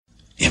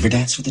You ever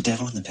dance with the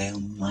devil in the pale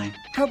moonlight?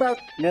 How about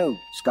no,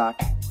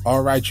 Scott?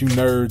 All right, you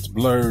nerds,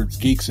 blurs,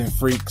 geeks, and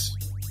freaks.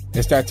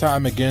 It's that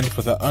time again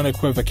for the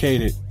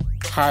unequivocated,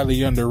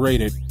 highly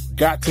underrated,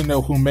 got to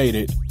know who made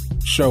it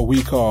show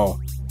we call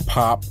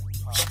Pop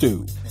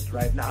Stew.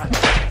 Right now,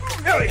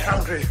 I'm very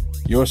hungry.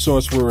 Your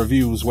source for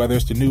reviews, whether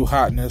it's the new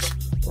hotness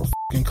or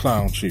f***ing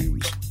clown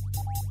shoes.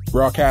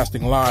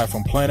 Broadcasting live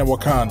from Planet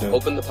Wakanda.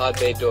 Open the pod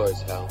bay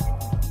doors, Hal.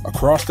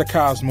 Across the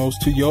cosmos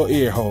to your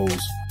ear holes.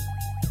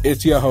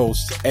 It's your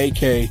hosts,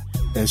 AK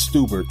and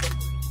Stubert,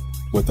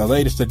 with the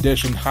latest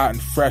edition hot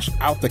and fresh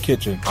out the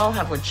kitchen. I'll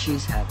have what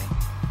she's having.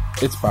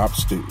 It's Pop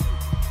Stew.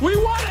 We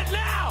want it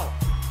now!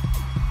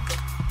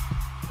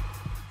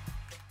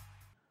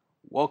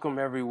 Welcome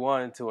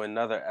everyone to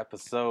another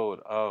episode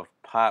of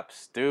Pop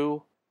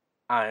Stew.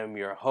 I am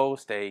your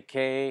host, AK,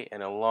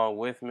 and along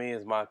with me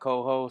is my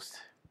co-host.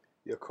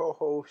 Your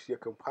co-host, your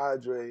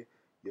compadre,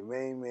 your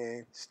main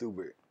man,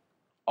 Stubert.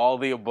 All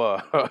the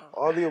above.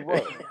 All the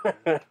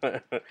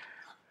above.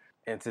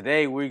 And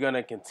today we're going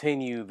to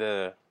continue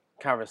the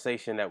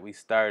conversation that we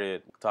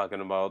started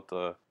talking about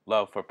the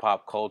love for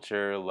pop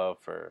culture, love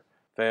for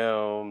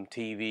film,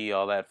 TV,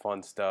 all that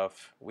fun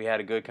stuff. We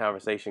had a good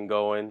conversation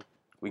going.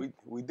 We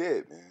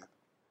did, man.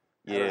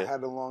 Yeah.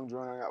 Had a long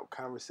drawn out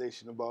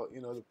conversation about,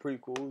 the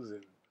prequels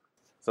and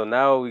So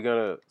now we're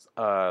going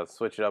to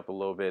switch it up a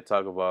little bit,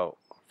 talk about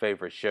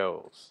favorite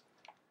shows.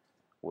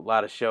 A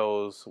lot of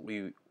shows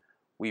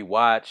we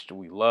watched,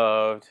 we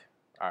loved,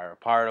 are a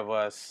part of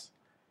us.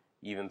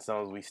 Even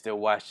some we still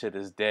watch to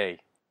this day.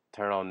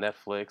 Turn on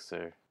Netflix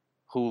or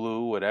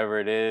Hulu, whatever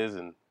it is,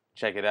 and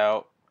check it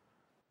out.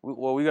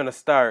 We're going to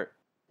start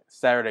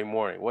Saturday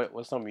morning.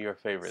 What's some of your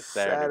favorites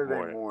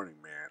Saturday morning,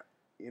 man.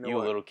 You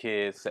little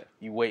kids,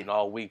 you waiting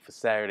all week for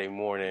Saturday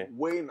morning.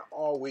 Waiting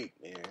all week,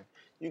 man.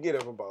 You get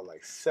up about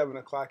like 7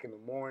 o'clock in the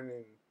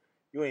morning.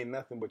 You ain't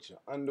nothing but your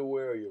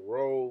underwear or your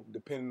robe,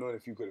 depending on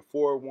if you could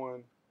afford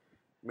one.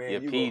 Man,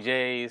 your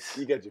PJs.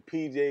 You got your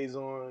PJs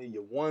on,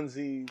 your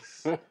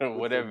onesies.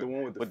 Whatever. The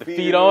one with the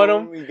feet on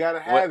them. You got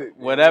to have it.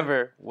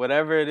 Man.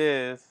 Whatever it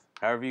is,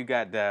 however you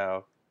got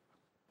down.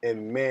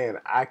 And man,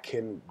 I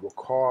can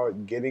recall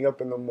getting up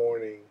in the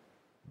morning,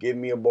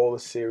 getting me a bowl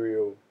of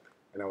cereal,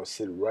 and I would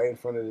sit right in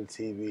front of the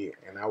TV,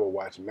 and I would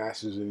watch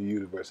Masters of the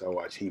Universe. I would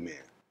watch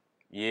He-Man.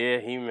 Yeah,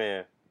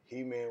 He-Man.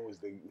 He-Man was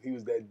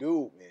that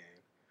dude, man.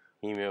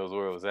 He-Man was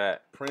where it was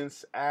at.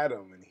 Prince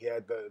Adam, and he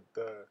had the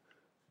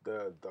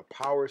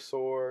power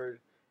sword,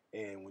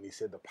 and when he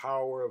said by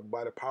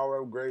the power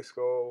of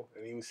Grayskull,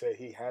 and he would say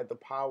he had the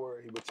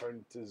power, he would turn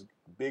into this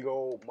big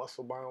old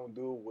muscle-bound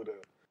dude with a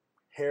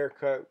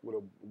haircut, with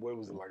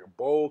like a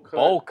bowl cut?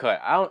 Bowl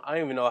cut. I don't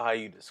even know how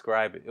you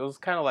describe it. It was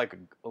kind of like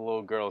a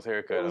little girl's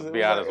haircut, to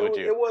be honest with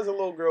you. It was a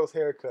little girl's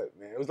haircut,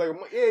 man. It was like,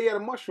 he had a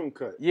mushroom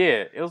cut.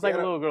 Yeah, it was like a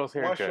little girl's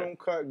haircut. Mushroom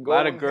cut, a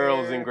lot of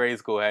girls in grade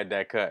school had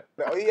that cut.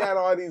 He had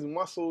all these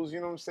muscles, you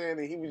know what I'm saying,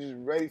 and he was just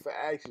ready for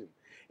action.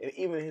 And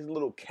even his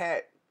little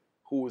cat,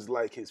 who was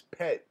like his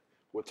pet,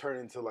 would turn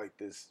into like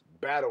this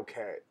battle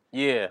cat.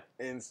 Yeah.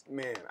 And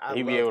man,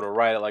 he'd be able to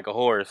ride it like a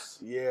horse.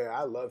 Yeah,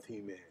 I loved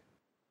He-Man.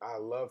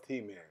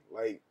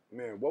 Like,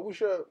 man, what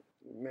was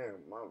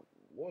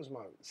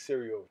my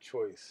cereal of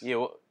choice?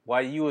 Yeah,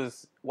 while you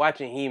was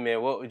watching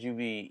He-Man, what would you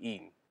be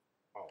eating?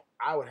 Oh,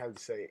 I would have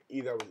to say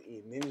either I was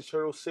eating Ninja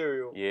Turtle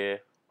cereal. Yeah.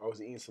 Or I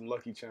was eating some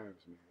Lucky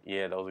Charms, man.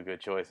 Yeah, those are good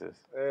choices.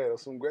 Yeah,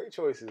 those some great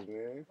choices,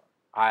 man.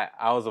 I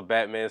was a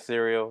Batman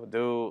cereal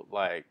dude.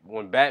 Like,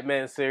 when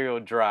Batman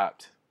cereal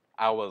dropped,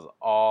 I was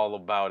all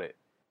about it.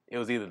 It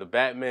was either the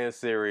Batman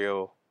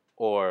cereal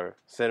or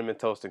Cinnamon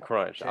Toast and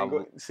Crunch.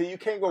 You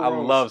can't go wrong. I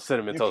love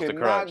Cinnamon Toast and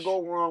Crunch. You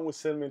cannot go wrong with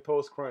Cinnamon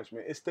Toast Crunch,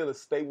 man. It's still a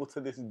staple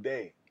to this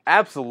day.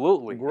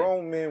 Absolutely.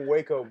 Grown men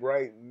wake up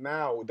right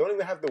now. Don't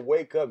even have to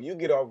wake up. You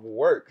get off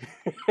work.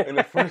 And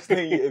the first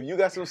thing, if you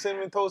got some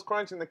Cinnamon Toast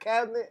Crunch in the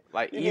cabinet,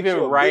 like, you even get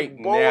you a right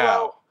big bowl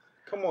now. Out.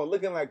 Come on,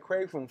 looking like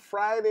Craig from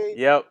Friday.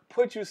 Yep.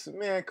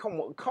 Man, come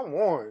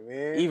on,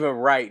 man. Even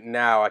right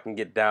now, I can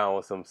get down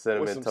with some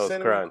Cinnamon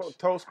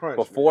Toast Crunch.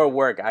 Before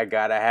work, I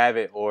gotta have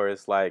it, or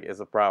it's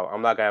a problem.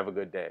 I'm not gonna have a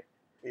good day.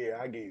 Yeah,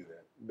 I give you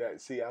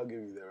that. I'll give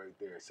you that right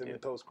there. Cinnamon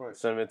Toast Crunch.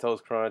 Cinnamon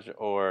Toast Crunch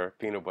or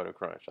Peanut Butter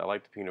Crunch. I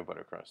like the Peanut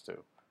Butter Crunch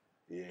too.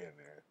 Yeah,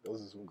 man.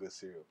 Those are some good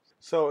cereals.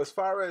 So as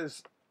far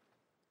as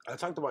I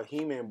talked about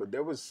He-Man, but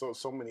there was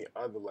so many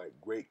other like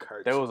great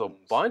cartoons. There was a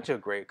bunch of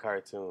great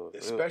cartoons,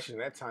 especially in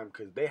that time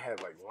because they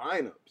had like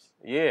lineups.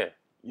 Yeah,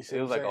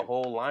 it was like a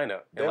whole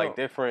lineup, and like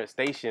different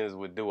stations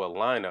would do a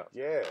lineup.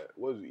 Yeah,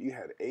 you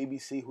had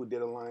ABC who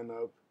did a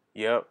lineup.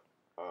 Yep.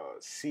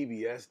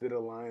 CBS did a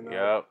lineup.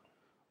 Yep.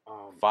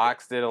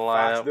 Fox did a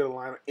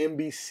lineup.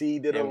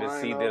 NBC did a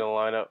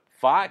lineup.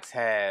 Fox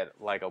had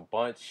like a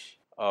bunch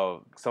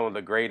of some of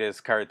the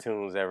greatest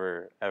cartoons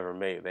ever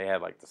made. They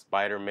had like the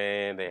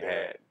Spider-Man. They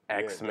had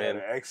X-Men.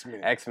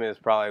 X-Men is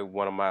probably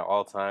one of my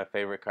all-time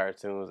favorite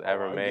cartoons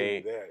ever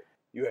made.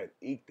 You had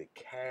Eek the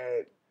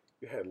Cat.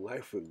 You had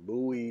Life with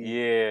Louie.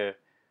 Yeah.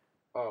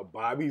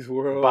 Bobby's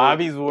World.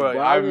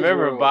 I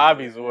remember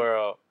Bobby's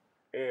World.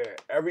 Yeah.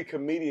 Every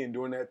comedian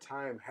during that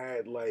time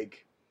had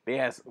like They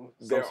had some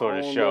their sort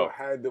of own show.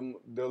 had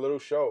the little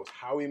shows.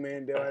 Howie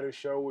Mandel had a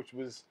show, which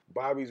was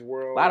Bobby's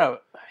World. A lot of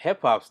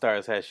hip hop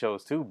stars had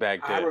shows too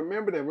back then. I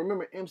remember that.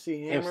 Remember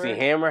MC Hammer? MC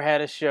Hammer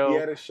had a show. He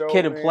had a show.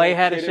 Kid and man. Play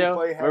had a Kid and show.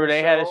 Play had Remember a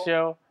they had a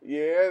show?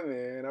 Yeah,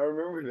 man. I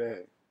remember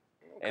that.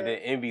 And then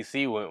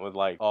NBC went with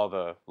like all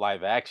the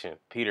live action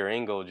Peter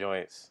Engel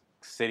joints,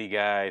 City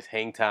Guys,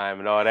 Hang Time,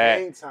 and all that.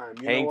 Hang Time.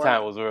 You Hang know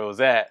Time what? was where it was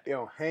at.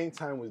 Yo, Hang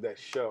Time was that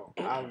show.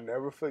 I'll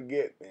never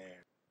forget, man.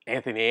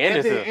 Anthony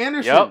Anderson. Anthony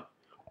Anderson Yep.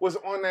 was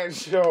on that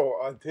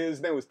show. His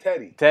name was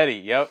Teddy. Teddy.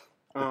 Yep.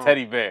 The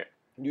Teddy Bear.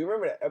 Do you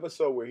remember that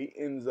episode where he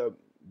ends up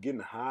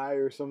getting high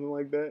or something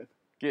like that?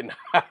 Getting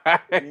high.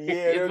 Yeah,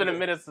 It's been a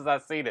minute since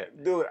I've seen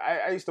it. Dude,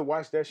 I used to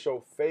watch that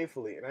show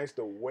faithfully, and I used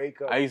to wake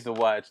up. I used to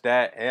watch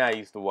that, and I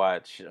used to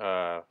watch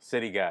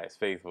City Guys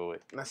faithfully.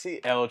 Now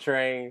see, L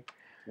Train.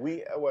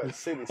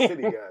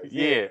 City Guys.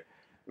 Yeah.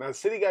 Now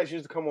City Guys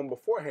used to come on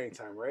before Hang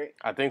Time, right?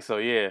 I think so,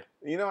 yeah.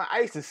 You know,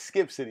 I used to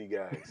skip City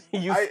Guys.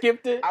 You I-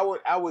 skipped it? I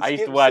would I skip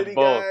used to watch City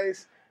both.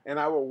 Guys, and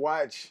I would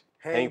watch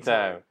Hang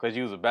Time, because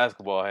you was a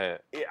basketball head.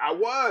 Yeah, I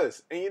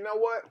was, and you know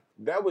what?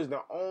 That was the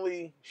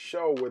only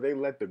show where they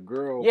let the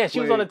girl. Yeah, she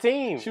was play- on the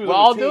team. She was with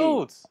on all the team,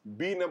 dudes.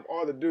 beating up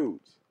all the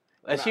dudes.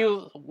 And she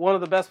was one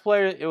of the best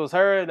players. It was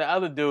her and the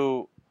other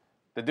dude,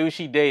 the dude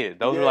she dated.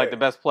 Those were like Yeah. the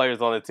best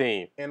players on the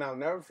team. And I'll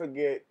never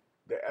forget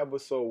the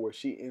episode where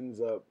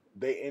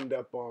they end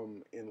up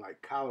in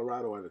like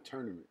Colorado at a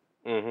tournament,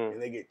 Hmm.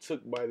 and they get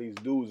took by these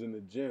dudes in the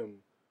gym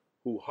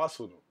who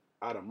hustled them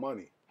out of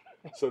money.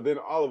 So then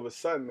all of a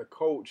sudden the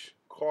coach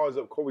calls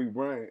up Kobe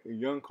Bryant,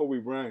 young Kobe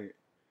Bryant,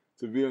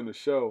 to be on the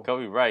show.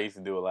 Kobe Bryant used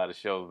to do a lot of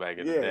shows back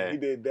in the Yeah, day. he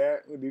did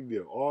that. He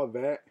did all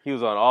that. He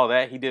was on all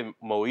that. He did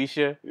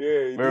Moesha. Yeah,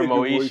 he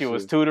Remember did do Moesha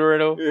was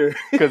tutoring him Yeah.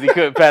 because he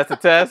couldn't pass the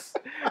test?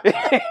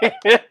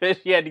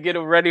 She had to get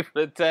him ready for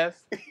the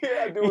test.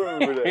 Yeah, I do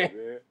remember that,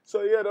 man.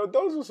 So yeah,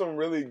 those were some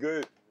really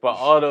good. But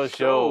all those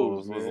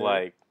shows was man.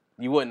 like,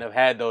 you wouldn't have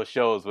had those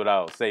shows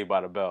without Saved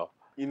by the Bell.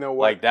 You know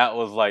what? Like, that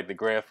was like the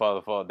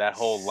grandfather for that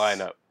whole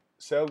lineup.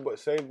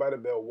 Saved by the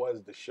Bell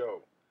was the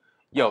show.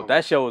 Yo,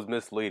 that show was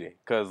misleading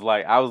because,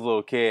 like, I was a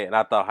little kid and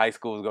I thought high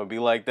school was going to be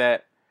like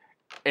that.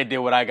 And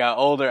then when I got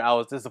older, I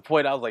was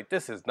disappointed. I was like,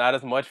 this is not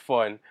as much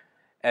fun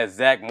as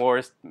Zach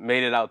Morris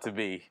made it out to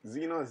be.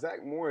 You know,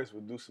 Zach Morris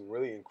would do some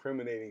really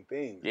incriminating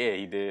things. Yeah,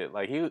 he did.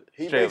 Like, he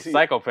straight up basically-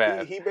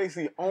 psychopath. He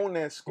basically owned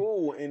that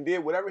school and did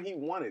whatever he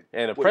wanted.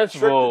 And the Would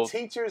principal... trick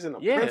the teachers and the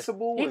Yeah,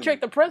 principal. he and,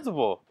 tricked the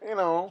principal. You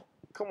know,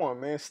 come on,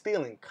 man.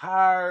 Stealing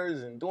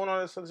cars and doing all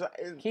this stuff.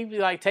 He'd be,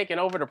 like, taking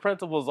over the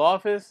principal's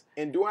office.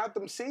 And throughout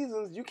them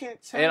seasons, you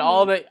can't tell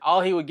And me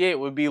all he would get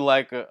would be,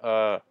 like,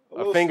 a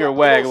little finger slap-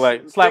 wag, little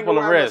like, slap finger on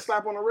the wag, wrist.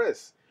 Slap on the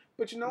wrist.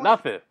 But you know what?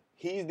 Nothing.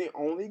 He's the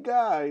only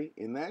guy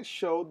in that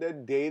show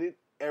that dated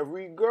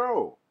every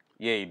girl.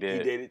 Yeah, he He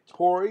did. dated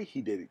Tori,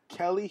 he dated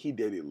Kelly, he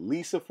dated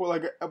Lisa for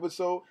like an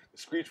episode.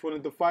 Screech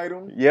wanted to fight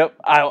him. Yep.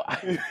 I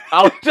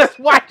was just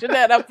watching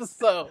that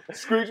episode.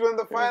 Screech wanted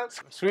to fight him.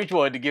 Screech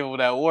wanted to give him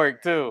that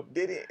work, too.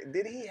 Did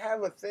he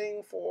have a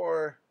thing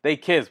for They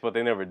kissed, but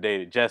they never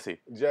dated. Jesse.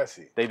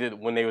 Jesse? They did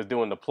when they was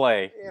doing the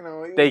play. You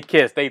know, They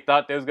kissed. They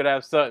thought they was going to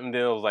have something.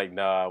 Then it was like,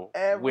 nah, we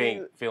Every-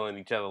 ain't feeling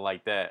each other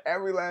like that.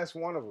 every last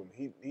one of them.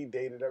 He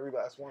dated every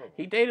last one of them.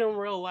 He dated in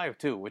real life,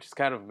 too, which is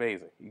kind of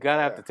amazing. You got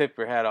to have to tip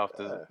your hat off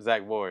to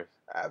Zach Morris.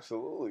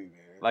 Absolutely,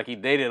 man. Like, he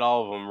dated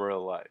all of them in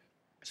real life.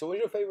 So, what's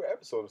your favorite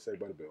episode of Saved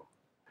by the Bell?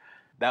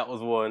 That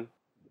was one.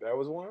 That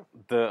was one.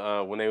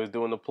 When they was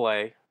doing the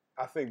play.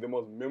 I think the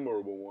most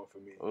memorable one for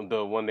me.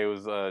 The one they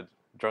was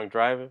drunk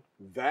driving.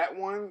 That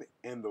one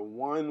and the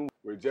one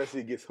where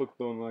Jesse gets hooked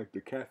on like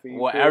the caffeine.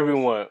 Well, pills.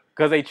 everyone.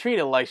 Because they treat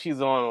it like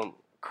she's on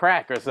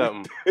crack or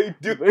something. They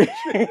do.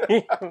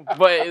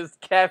 But it's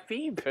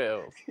caffeine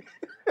pills.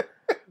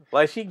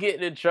 Like, she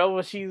getting in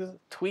trouble. She's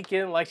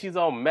tweaking like she's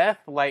on meth.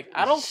 Like,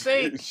 I don't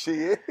think she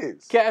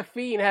is.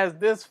 caffeine has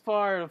this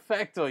far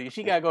effect on you.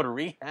 She got to go to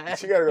rehab.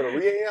 She gotta go to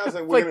rehab. I was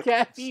like, For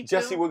caffeine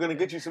Jesse, pills? we're gonna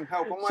get you some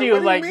help. I'm like, She what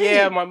was do like, you mean?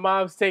 yeah, my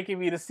mom's taking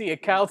me to see a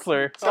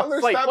counselor. I Tell her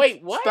was like, stop,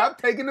 wait, what?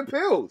 Stop taking the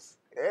pills.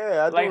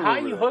 Yeah, I do Like, how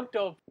remember you that. hooked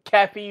on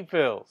caffeine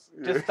pills?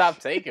 Just stop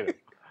taking them.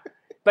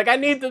 Like, I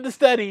need them to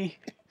study.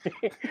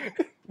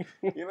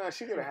 You know,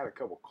 she could have had a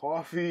cup of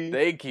coffee,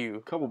 Thank you.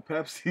 a couple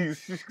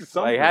Pepsis, Like,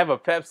 something. have a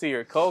Pepsi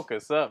or Coke or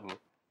something.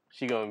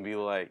 She gonna be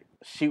like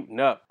shooting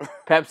up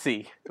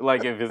Pepsi.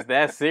 Like, if it's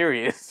that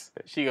serious,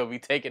 she gonna be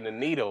taking the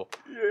needle.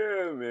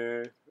 Yeah,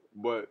 man.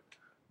 But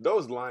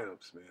those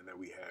lineups, man, that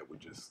we had were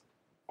just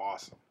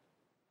awesome.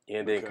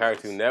 And then Because-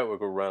 Cartoon Network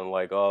would run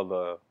like all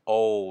the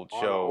old All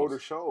shows. the older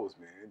shows,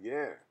 man.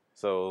 Yeah.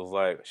 So it was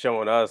like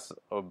showing us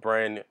a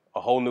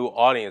whole new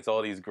audience,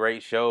 all these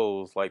great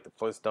shows like the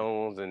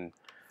Flintstones and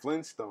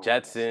Flintstones,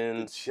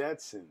 Jetsons. the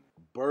Jetsons,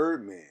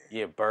 Birdman,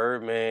 yeah,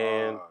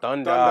 Birdman,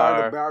 Thundar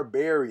Thundar, the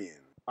Barbarian.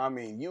 I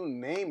mean, you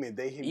name it,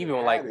 they even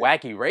had like it.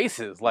 Wacky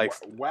Races, like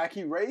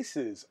Wacky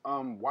Races.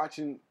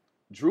 Watching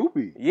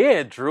Droopy.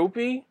 yeah,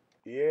 Droopy,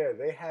 Yeah,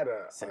 they had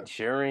the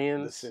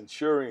Centurions.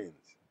 Centurions.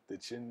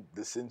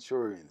 The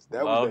Centurions.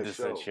 That Love was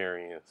the that show.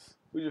 Centurions.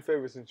 Who's your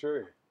favorite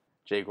Centurion?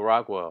 Jake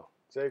Rockwell.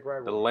 Jake the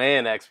Rockwell.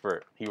 land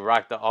expert. He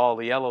rocked the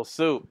all yellow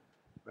suit.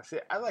 That's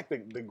it. I like the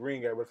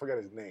green guy, but I forgot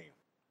his name.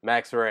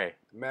 Max Ray.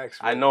 Max.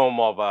 I Ray. know him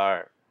all by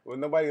heart. Well,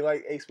 nobody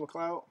like Ace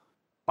McCloud.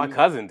 My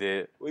cousin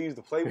did. Well, he was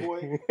the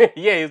Playboy.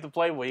 Yeah, he was the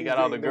playboy. He got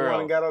all the The one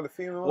girls. that got all the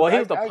females. Well, he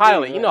was the I pilot.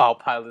 agree You with know that. how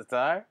pilots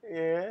are.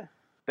 Yeah.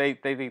 They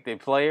think they're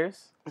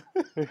players.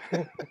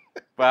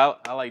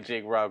 But I like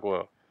Jake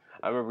Rockwell.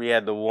 I remember he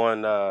had the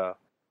one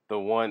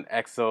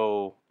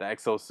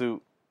exo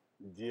suit,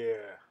 Yeah.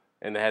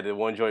 and they had the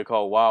one joint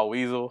called Wild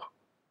Weasel.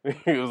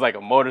 It was like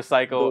a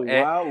motorcycle. The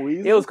and Wild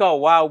Weasel? It was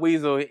called Wild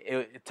Weasel.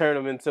 It turned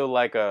him into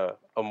like a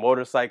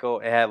motorcycle.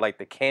 It had like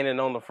the cannon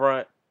on the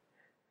front,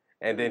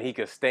 and then he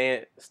could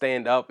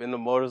stand up in the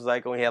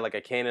motorcycle. He had like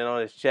a cannon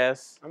on his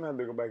chest. I'm gonna have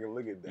to go back and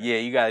look at that. Yeah,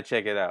 you gotta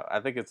check it out. I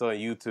think it's on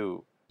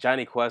YouTube.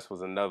 Johnny Quest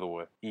was another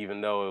one,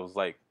 even though it was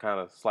like kind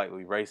of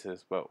slightly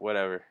racist, but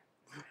whatever.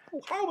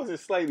 How was it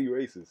slightly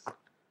racist?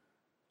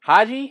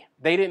 Haji,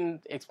 they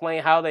didn't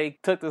explain how they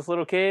took this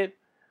little kid.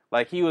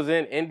 Like he was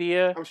in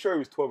India. I'm sure he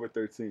was 12 or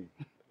 13.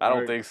 I don't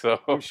right? think so.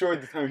 I'm sure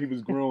at the time he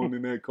was grown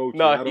in that culture.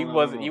 No, he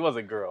wasn't. He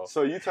wasn't girl.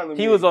 So you telling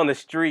me He was on the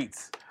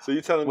streets So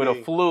you telling with me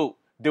a flute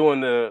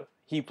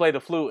he played the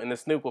flute and the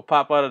Snoop would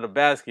pop out of the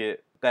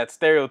basket. That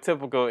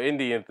stereotypical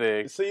Indian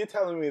thing. So you're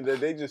telling me that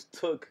they just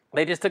took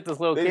They just took this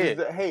little they kid.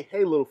 just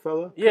hey little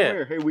fella, come Yeah.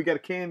 here. Hey, we got a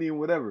candy and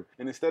whatever.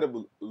 And instead of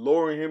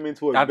lowering him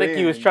into a I think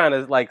he was van, trying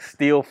to like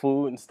steal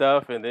food and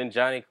stuff, and then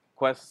Johnny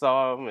Quest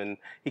saw him and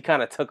he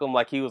kind of took him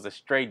like he was a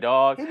stray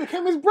dog. he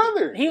became his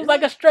brother. He was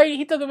like a stray.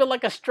 He took him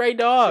like a stray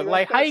dog. See,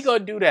 Like how you that's-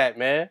 gonna do that,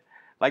 man?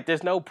 Like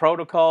there's no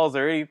protocols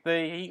or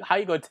anything. How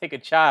you gonna take a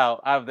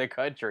child out of their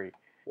country?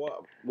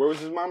 Well, where was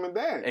his mom and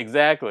dad?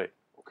 Exactly.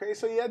 Okay,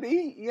 so he had to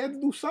eat. He had to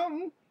do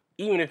something.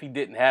 Even if he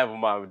didn't have a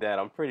mom and dad,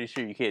 I'm pretty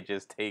sure you can't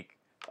just take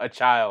a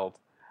child.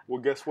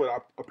 Well, guess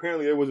what?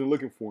 Apparently they wasn't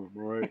looking for him,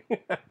 all right?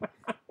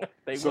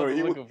 They So wasn't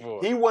he, looking for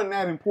him. he wasn't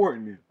that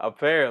important then.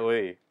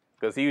 Apparently,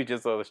 because he was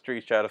just on the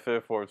streets trying to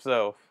fend for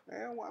himself.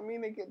 Man, well, I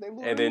mean, they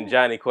And then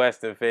Johnny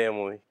Quest and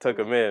family took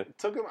him in,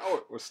 took him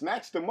or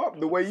snatched him up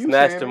the way you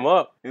snatched saying him it.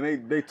 up.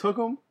 And they took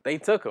him. They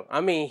took him. I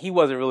mean, he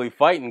wasn't really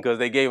fighting because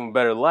they gave him a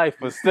better life,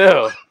 but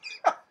still,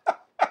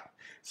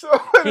 So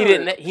wait a he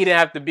minute. didn't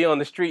have to be on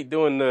the street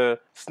doing the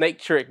snake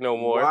trick no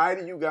more. Why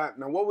do you got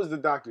now? What was the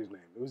doctor's name?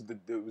 It was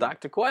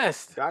Dr.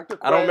 Quest. Dr.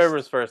 Quest. I don't remember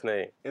his first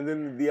name. And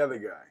then the other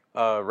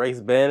guy,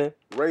 Race Bannon.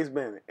 Race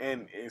Bannon.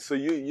 And so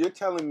you're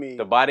telling me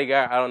The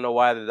bodyguard. I don't know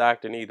why the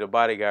doctor needed a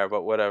bodyguard,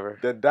 but whatever.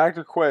 that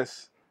Dr.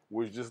 Quest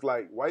was just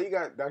like, why you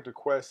got Dr.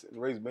 Quest and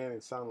Race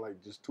Bannon sound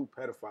like just two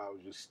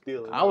pedophiles just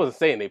stealing? I wasn't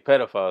saying they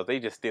pedophiles. They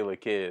just stealing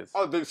kids.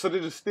 Oh, so they're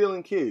just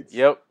stealing kids.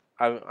 Yep.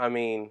 I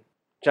mean,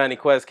 Johnny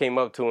Quest came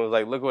up to him and was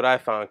like, "Look what I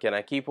found. Can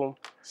I keep him?"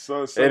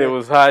 So And it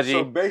was Haji.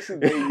 So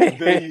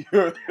basically,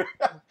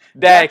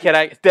 Dad, can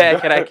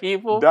I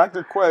keep him?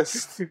 Dr.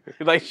 Quest.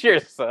 He's like,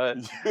 "Sure,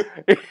 son.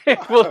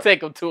 We'll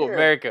take him to Yeah.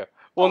 America.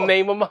 We'll Oh.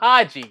 name him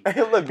Haji."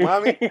 Hey, look,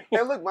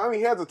 mommy.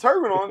 He has a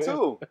turban on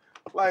too.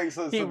 Like,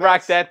 so He so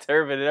rocked that's- that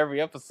turban in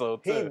every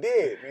episode too. He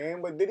did,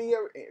 man. But did he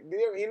ever?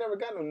 He never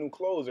got no new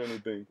clothes or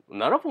anything.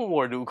 None of them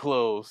wore new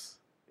clothes.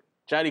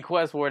 Johnny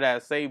Quest wore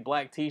that same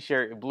black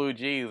T-shirt and blue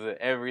jeans in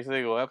every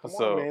single Come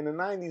episode. on, man. In the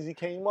 '90s, he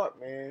came up,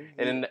 man.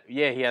 And then,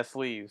 yeah, he had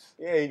sleeves.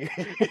 Yeah,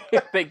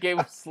 They gave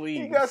him he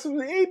sleeves. got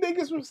some. He did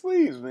get some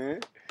sleeves,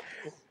 man.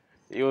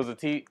 It was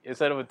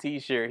instead of a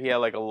T-shirt, he had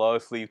like a long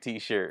sleeve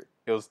T-shirt.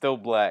 It was still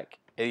black,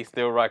 and he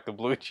still rocked the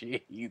blue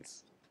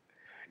jeans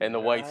and the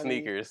white Johnny-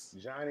 sneakers.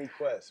 Johnny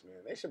Quest, man.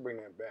 They should bring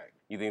that back.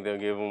 You think they'll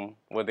give him?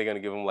 What they gonna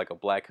give him? Like a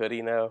black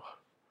hoodie now?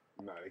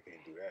 No, they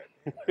can't do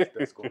that. Man.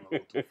 That's going a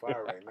little too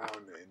far right now.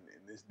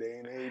 In this day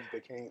and age, they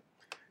can't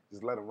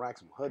just let them rock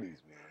some hoodies,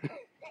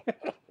 man.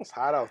 It's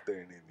hot out there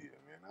in India,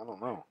 man. I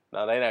don't know.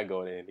 No, they not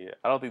going to India.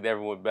 I don't think they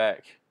ever went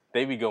back.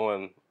 They be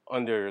going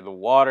under the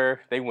water.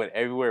 They went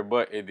everywhere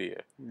but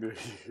India.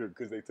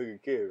 Because they took a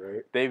kid,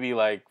 right? They be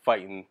like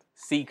fighting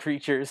sea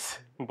creatures,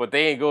 but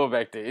they ain't going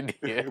back to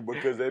India.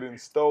 Because they didn't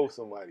stole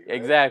somebody. Right?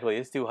 Exactly.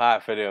 It's too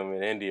hot for them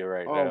in India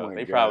right Oh now. my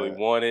They probably God.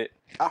 want it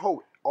I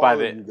hope all by of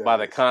the you guys, by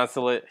the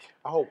consulate.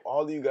 I hope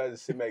all of you guys are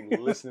sitting back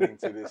listening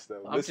to this stuff.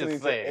 I'm just listening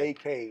to saying.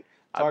 AK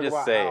I'm talk just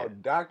about saying. how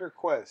Dr.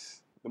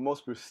 Quest, the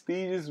most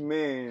prestigious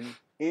man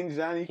in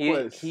Johnny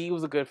Quest, He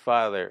was a good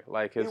father.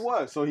 Like he his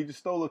was. So he just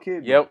stole a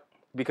kid. Yep,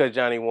 because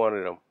Johnny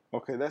wanted him.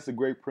 Okay, that's a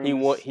great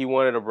premise. He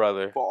wanted a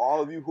brother. For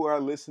all of you who are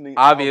listening,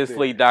 out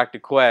Obviously, there, Dr.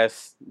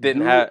 Quest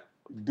didn't have.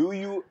 Do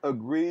you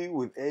agree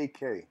with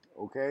AK?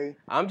 Okay.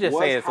 I'm just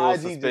Was saying it's a little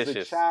Haji suspicious.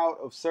 just a child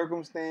of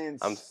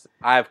circumstance?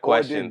 I have Or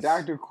questions. did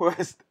Dr.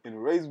 Quest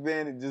and Race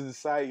Bandit just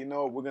decide,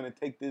 we're gonna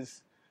take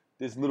this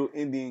little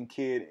Indian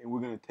kid and we're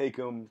gonna take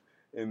him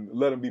and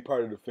let him be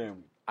part of the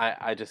family?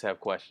 I just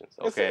have questions.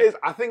 It's- Okay. it's-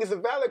 I think it's a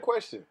valid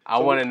question. I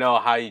want to know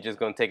how you just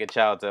gonna take a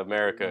child to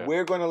America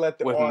We're gonna let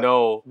the with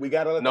we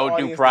gotta let no the due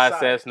audience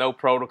process, decide. no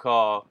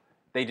protocol.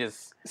 They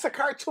just It's a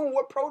cartoon.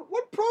 What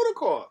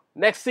protocol?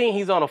 next scene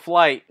he's on a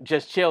flight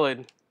just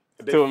chilling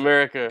to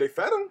America. They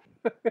fed him.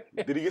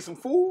 Did he get some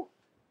food?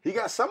 He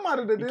got some out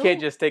of the You deal. can't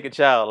just take a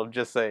child. I'm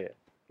just saying.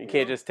 You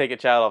can't just take a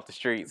child off the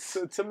streets.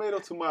 Tomato.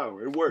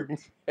 It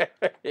worked.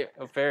 Yeah,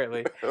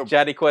 apparently.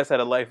 Johnny Quest had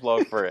a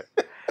lifelong friend.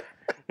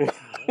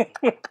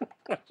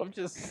 I'm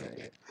just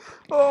saying.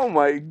 Oh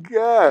my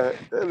god,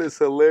 that is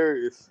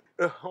hilarious.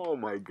 Oh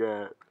my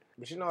god.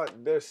 But you know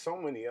what? There's so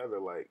many other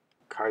like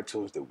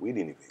cartoons that we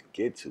didn't even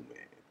get to,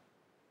 man.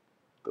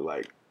 The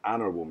like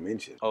honorable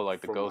mentions. Oh,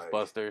 like the from,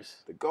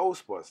 Ghostbusters? The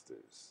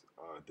Ghostbusters.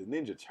 The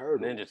Ninja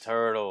Turtles. Ninja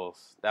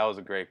Turtles. That was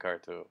a great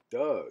cartoon.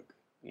 Doug.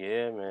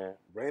 Yeah, man.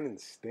 Ren and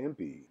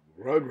Stimpy.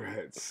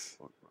 Rugrats.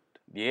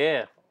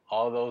 Yeah.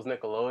 All those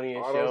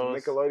Nickelodeon All shows.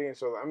 those Nickelodeon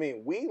shows. I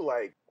mean, we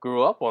like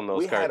grew up on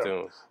those we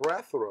cartoons. Had a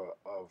plethora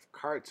of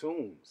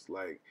cartoons,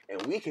 like,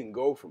 and we can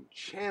go from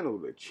channel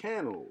to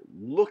channel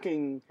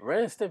looking.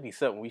 Ren and Stimpy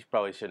something we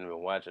probably shouldn't have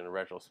been watching in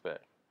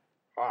retrospect.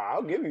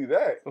 I'll give you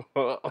that.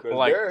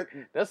 Like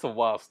that's some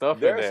wild stuff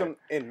in there. Some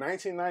in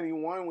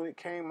 1991 when it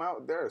came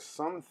out. There are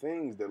some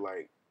things that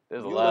like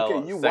there's a lot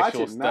of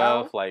sexual stuff,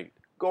 now, like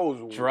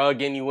goes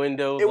drug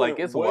innuendos. It like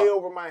went it's way wild.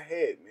 over my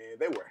head, man.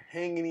 They were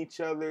hanging each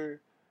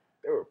other.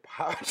 They were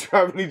power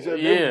driving each other.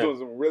 Yeah. They were doing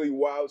some really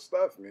wild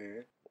stuff,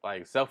 man.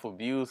 Like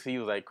self-abuse. He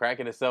was like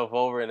cracking himself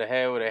over in the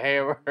head with a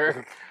hammer.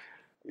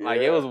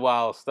 Like Yeah. it was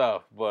wild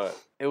stuff, but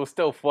it was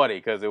still funny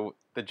because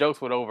the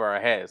jokes went over our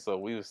heads, so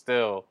we would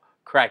still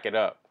crack it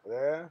up.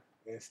 Yeah,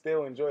 and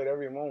still enjoyed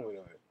every moment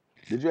of it.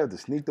 Did you have to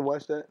sneak to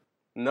watch that?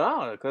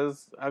 No,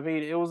 because I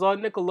mean it was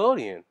on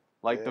Nickelodeon.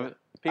 Like Yeah. the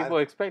people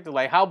expected,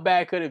 like how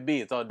bad could it be?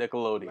 It's on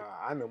Nickelodeon.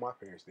 Nah, I know my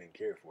parents didn't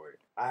care for it.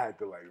 I had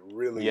to like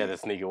really. You had to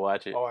sneak and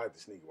watch it. Oh, I had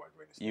to sneak and watch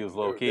it. You was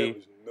low key? There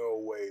was no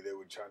way they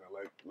were trying to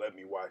like let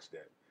me watch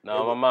that.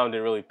 No, my mom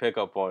didn't really pick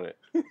up on it.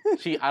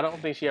 I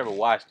don't think she ever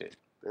watched it.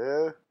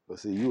 Yeah, but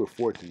see, you were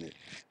fortunate.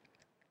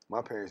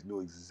 My parents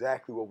knew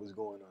exactly what was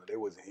going on. They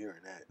wasn't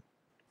hearing that.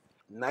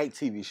 Night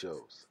TV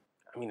shows.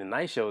 I mean, the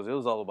night shows, it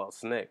was all about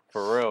Snick.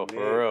 For real, Snick.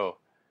 for real.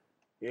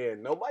 Yeah,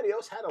 nobody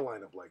else had a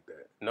lineup like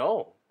that.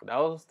 No, that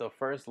was the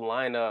first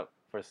lineup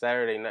for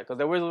Saturday night because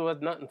there really was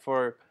nothing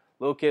for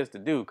little kids to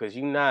do because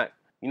you're not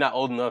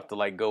old enough to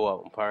like go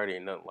out and party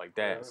and nothing like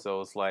that. Yeah.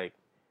 So it's like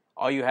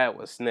all you had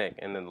was Snick,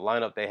 and then the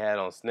lineup they had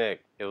on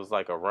Snick, it was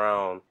like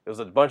it was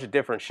a bunch of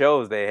different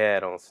shows they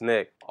had on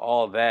Snick.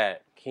 All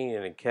that,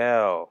 Kenan and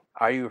Kel,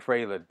 Are You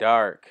Afraid of the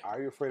Dark?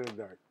 Are You Afraid of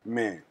the Dark?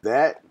 Man,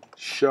 that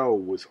show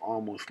was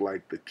almost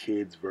like the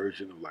kids'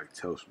 version of like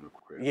Tales from the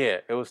Crypt. Yeah,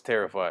 it was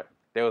terrifying.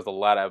 There was a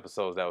lot of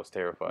episodes that was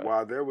terrifying.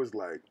 While there was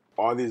like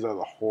all these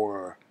other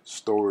horror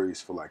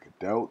stories for like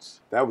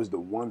adults, that was the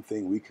one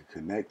thing we could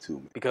connect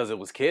to. Because it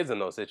was kids in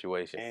those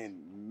situations.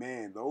 And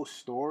man, those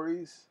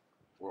stories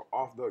were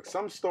off the.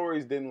 Some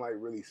stories didn't like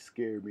really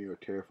scare me or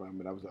terrify me,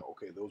 but I was like,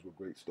 okay, those were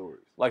great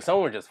stories. Like some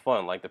were just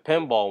fun. Like the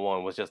pinball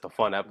one was just a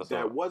fun episode.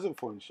 That was a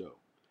fun show,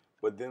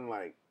 but then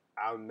like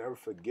I'll never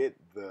forget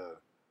the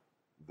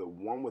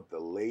one with the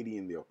lady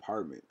in the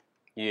apartment.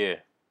 Yeah.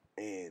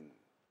 And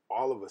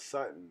all of a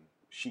sudden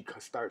she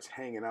starts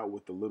hanging out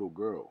with the little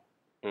girl.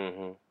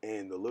 Mm-hmm.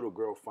 And the little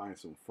girl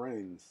finds some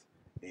friends,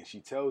 and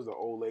she tells the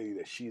old lady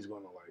that she's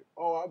gonna like,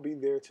 oh, I'll be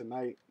there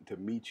tonight to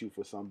meet you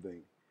for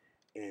something.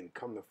 And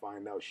come to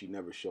find out, she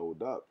never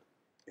showed up.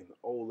 And the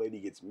old lady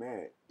gets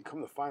mad. And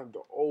come to find out,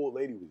 the old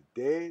lady was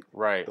dead.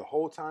 Right. The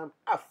whole time.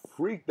 I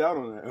freaked out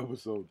on that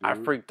episode, dude. I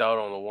freaked out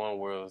on the one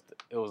where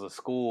it was a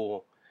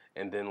school,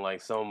 and then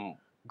like some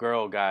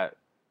girl got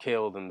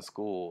killed in the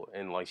school,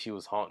 and like she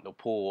was haunting the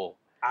pool.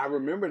 I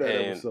remember that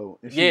episode.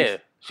 And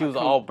she was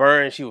all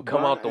burned. She would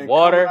come out the and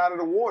water. Coming out of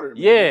the water. Man.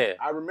 Yeah.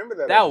 I remember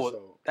that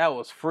episode. That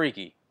was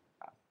freaky.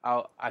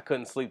 I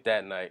couldn't sleep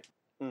that night.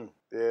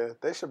 Yeah,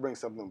 they should bring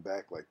something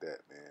back like that,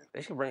 man.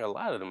 They should bring a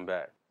lot of them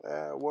back.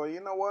 Well,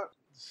 you know what?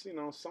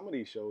 Some of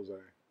these shows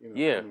are,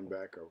 coming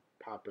back or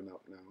popping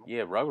up now.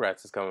 Yeah,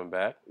 Rugrats is coming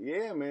back.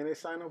 Yeah, man, they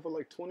signed up for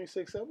like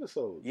 26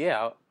 episodes.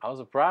 Yeah, I was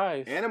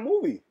surprised. And a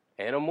movie.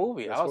 I was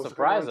supposed to come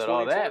surprised out at in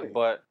all that, 2020.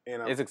 but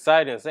it's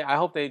exciting to say. I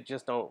hope they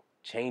just don't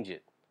change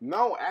it.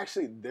 No,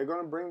 actually, they're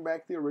going to bring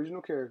back the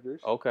original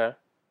characters. Okay.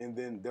 And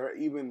then they're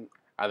even...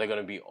 Are they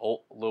going to be a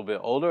little bit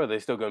older, or are they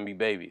still going to be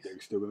babies? They're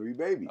still going to be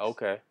babies.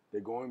 Okay.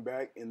 They're going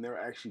back, and they're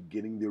actually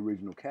getting the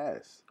original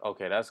cast.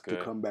 Okay, that's good.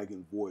 To come back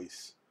and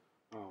voice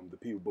the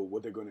people. But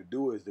what they're going to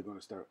do is they're going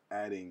to start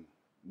adding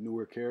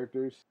newer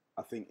characters.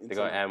 I think... They're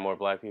going to add more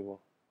black people?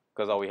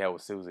 Because all we had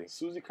was Susie.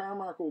 Susie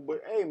Carmichael.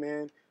 But, hey,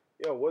 man...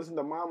 Yo, wasn't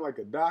the mom like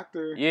a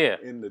doctor? Yeah.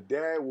 And the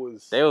dad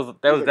was... That was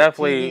like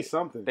definitely...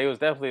 something. They was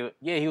definitely...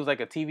 Yeah, he was like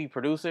a TV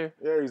producer.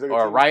 Yeah, he was like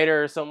or a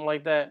writer or something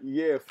like that.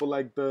 Yeah, for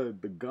like the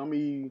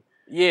gummy...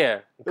 Yeah,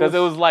 because it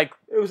was like...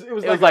 It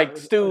was like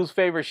Stu's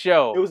favorite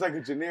show. It was like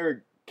a generic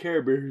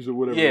Care Bears or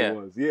whatever it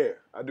was. Yeah,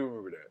 I do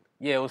remember that.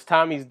 Yeah, it was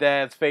Tommy's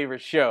dad's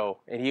favorite show,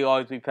 and he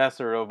always be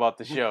pestering about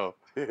the show.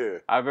 Yeah.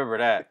 I remember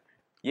that.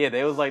 Yeah,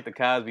 they was like the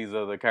Cosbys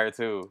of the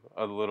cartoon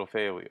of the Little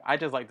Family. I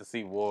just like to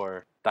see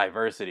more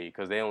diversity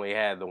because they only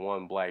had the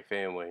one black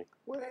family.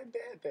 Well, that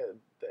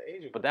the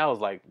Asian. But that was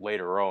like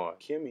later on.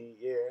 Kimmy,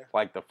 yeah.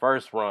 Like the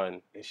first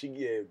run. And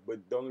but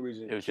the only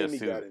reason it was Kimmy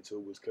just got into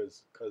it was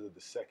because of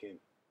the second.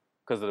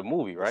 Because of the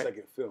movie, right? The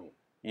second film.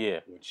 Yeah.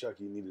 When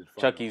Chucky needed to find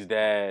Chucky's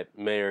dad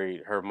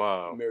married her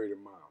mom. married her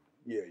mom.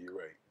 Yeah, you're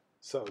right.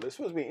 So they're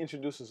supposed to be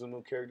introducing some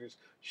new characters.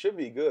 Should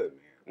be good,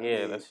 man.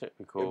 Yeah, that should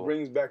be It cool.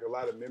 brings back a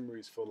lot of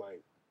memories for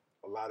like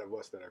a lot of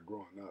us that are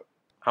growing up.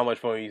 How much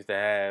fun we used to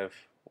have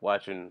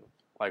watching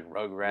like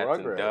Rugrats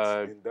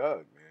and Doug.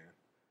 Man.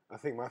 I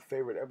think my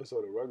favorite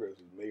episode of Rugrats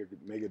was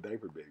Mega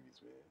Diaper Babies,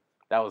 man.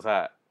 That was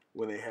hot.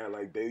 When they had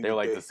like They were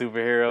like the They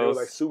superheroes. were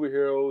like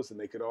superheroes, and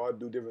they could all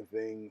do different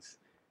things,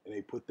 and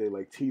they put their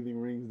like teething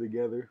rings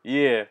together.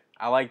 Yeah,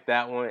 I like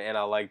that one, and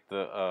I like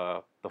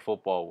the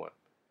football one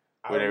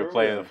where they were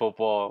playing the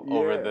football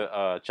over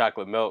the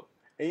chocolate milk.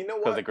 And you know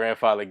Because what? the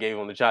grandfather gave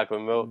him the chocolate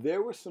milk.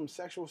 There was some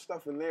sexual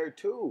stuff in there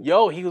too.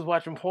 Yo, he was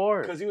watching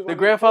porn. 'Cause he was the watching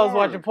grandfather was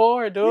porn. watching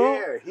porn, dude.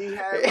 Yeah, he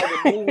had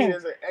like a movie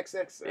as an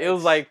XXX. It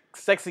was like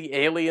sexy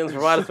aliens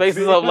from outer space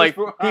or something. Like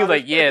he was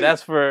like, yeah,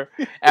 that's for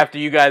after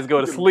you guys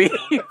go to sleep.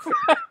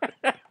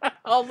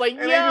 I was like,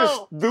 and they yo.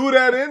 just threw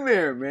that in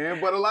there, man.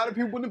 But a lot of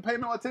people didn't pay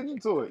no attention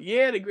to it.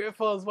 Yeah, the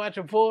grandfather was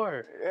watching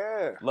porn.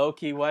 Yeah. Low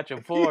key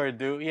watching porn,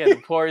 dude. He had the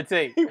porn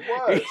tape. He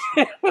was.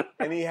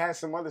 And he had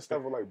some other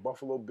stuff with like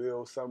Buffalo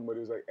Bill, something, but it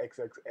was like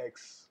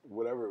XXX,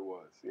 whatever it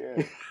was.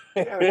 Yeah.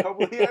 He had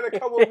a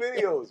couple of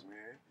videos, man.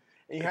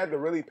 And you had to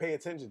really pay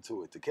attention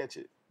to it to catch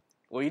it.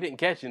 Well, you didn't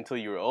catch it until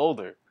you were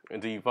older.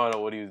 Until you found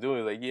out what he was doing.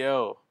 He was like,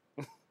 yo,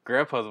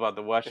 Grandpa's about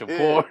to watch some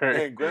porn.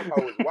 Man, Grandpa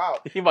was wild.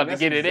 He about to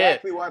get it in. That's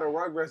exactly why the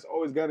Rugrats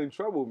always got in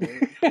trouble,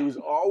 man. He was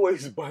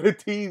always by the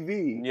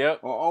TV. Yep.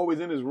 Or always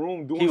in his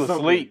room doing He was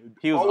something. asleep.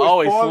 He was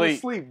always falling asleep.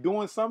 asleep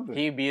doing something.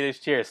 He'd be in his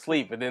chair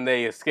asleep, and then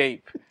they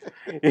escape.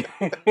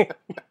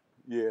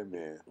 Yeah,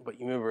 man. But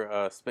you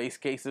remember Space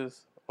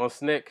Cases on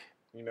Snick?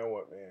 You know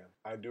what, man?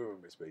 I do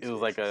remember Space It was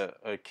Cases.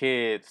 like a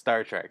kid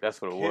Star Trek.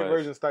 That's what it kid was.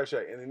 version of Star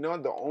Trek. And you know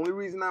what? The only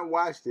reason I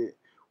watched it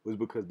was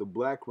because the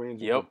Black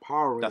Ranger Yep. and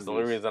Power Rangers That's the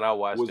only reason I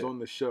watched was it. on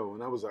the show.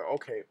 And I was like,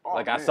 okay. Oh,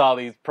 Like, I man. saw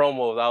these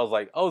promos. I was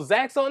like, oh,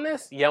 Zach's on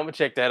this? Yeah, I'm going to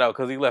check that out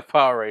because he left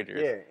Power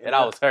Rangers. Yeah, And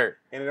I was hurt.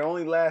 And it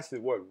only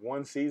lasted, what,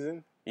 one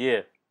season?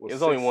 Yeah. It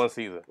was only one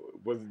season.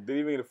 Did it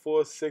even get a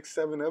full 6,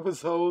 7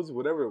 episodes?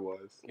 Whatever it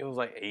was. It was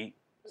like 8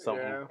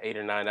 Yeah. 8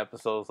 or 9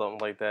 episodes, something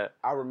like that.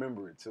 I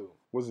remember it too.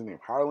 What's his name?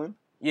 Harlan?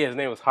 Yeah, his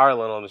name was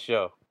Harlan on the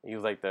show. He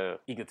was like the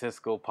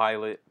egotistical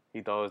pilot.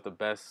 He thought he was the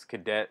best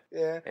cadet,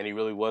 Yeah. and he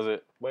really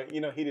wasn't. But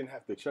you know, he didn't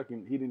have to chuck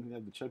and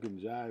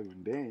jive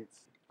and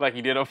dance. Like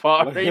he did on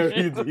Power Like, Rangers.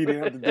 he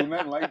didn't have to do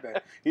nothing like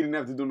that. He didn't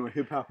have to do no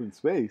hip hop in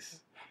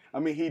space. I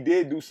mean, he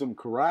did do some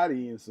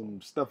karate and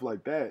some stuff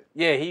like that.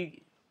 Yeah,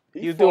 he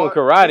was fought- doing he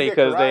karate did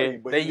because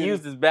karate, but they he didn't-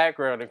 used his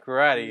background in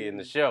karate in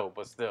the show,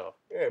 but still.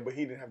 Yeah, but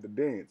he didn't have to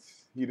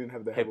dance. He didn't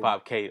have to have Hip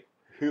hop Kate.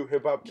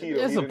 Hip hop keto. It's He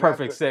a didn't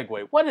perfect have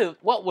segue.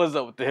 What was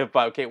up with the hip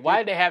hop Kate? Why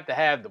did they have to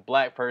have the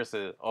black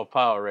person on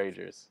Power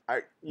Rangers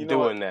you know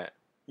doing what? that?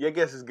 Your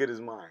guess is as good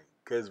as mine.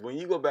 Because when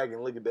you go back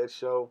and look at that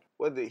show,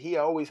 he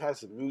always had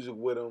some music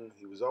with him.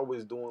 He was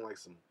always doing like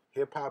some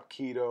hip hop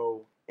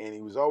keto, and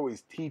he was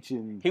always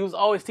teaching He was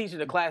always teaching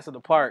the class in the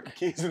park.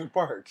 kids in the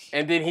parks.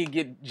 And then he'd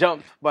get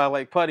jumped by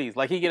like putties.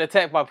 Like he'd get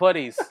attacked by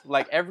putties.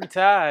 Like every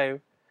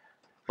time.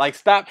 Like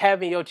stop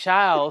having your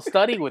child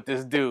study with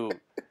this dude.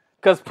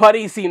 Because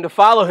putties seem to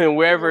follow him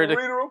wherever Rita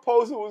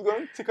Raposa was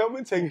going to come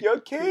and take your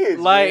kids,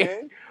 Like,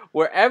 man.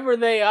 wherever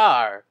they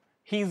are,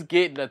 he's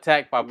getting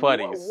attacked by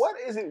putties. What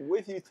is it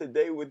with you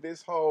today with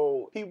this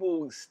whole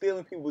people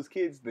stealing people's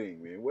kids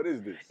thing, man? What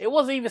is this? It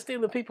wasn't even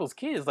stealing people's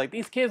kids. Like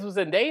these kids was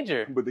in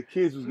danger. But the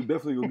kids was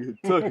definitely going to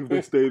get tucked if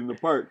they stayed in the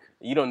park.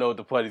 You don't know what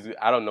the putties.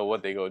 I don't know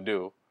what they gonna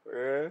do.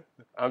 Yeah.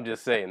 I'm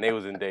just saying they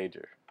was in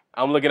danger.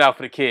 I'm looking out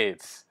for the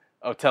kids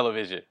of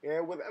television.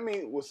 Yeah, well, I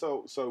mean,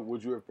 so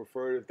would you have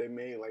preferred if they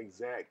made like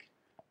Zach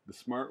the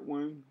smart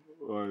one,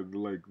 or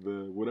like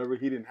the whatever?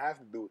 He didn't have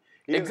to do it.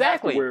 He didn't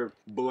Exactly. have to wear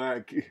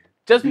black.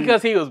 Just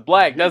because he was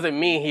black doesn't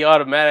mean he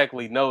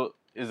automatically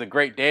is a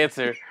great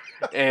dancer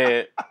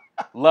and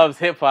loves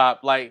hip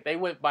hop. Like they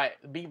went by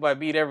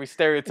beat every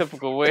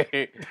stereotypical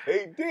way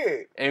They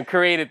did. and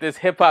created this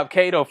hip hop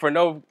Kato for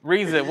no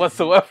reason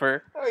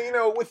whatsoever. You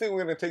know, we think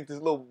we're gonna take this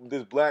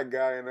black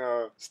guy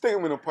and stick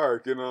him in a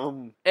park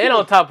and And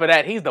on top of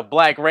that, he's the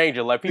Black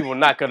Ranger. Like people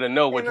not gonna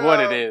know which one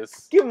it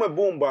is. give him a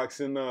boombox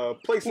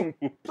and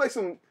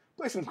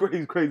play some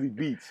crazy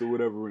beats or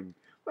whatever, and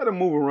let him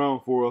move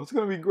around for us. It's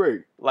gonna be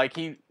great. Like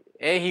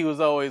he was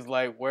always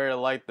like wearing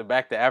like the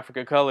Back to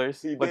Africa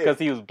colors He did. because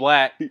he was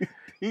black.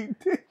 He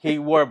did. He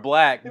wore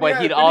black, but Did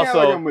he'd he have, also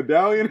like a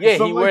medallion. Or yeah, he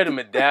something wear like the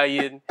that?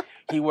 medallion.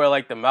 He wear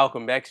like the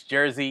Malcolm X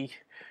jersey.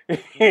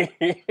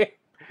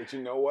 But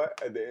you know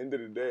what? At the end of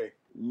the day,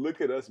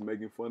 look at us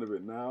making fun of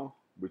it now.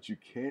 But you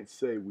can't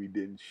say we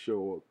didn't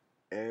show up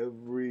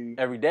every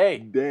Every day.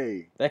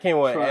 day. That came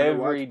on trying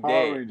every to watch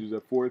Power day. Rangers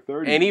at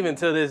 4:30. And even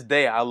to this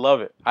day, I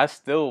love it. I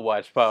still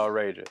watch Power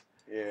Rangers.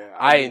 yeah,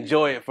 I mean,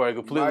 enjoy it for a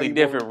completely Mighty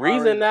different Morphin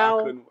Power reason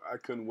Rangers, now, I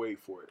couldn't wait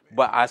for it, man.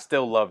 but I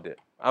still loved it.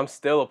 I'm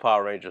still a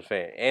Power Rangers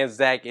fan. And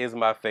Zach is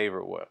my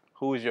favorite one.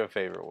 Who is your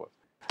favorite one?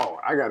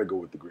 I gotta go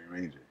with the Green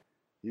Ranger.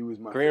 He was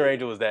my Green favorite.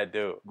 Ranger was that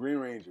dude. Green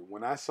Ranger.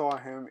 When I saw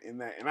him in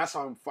that, and I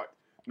saw him fight.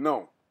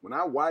 No, when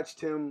I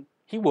watched him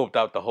He whooped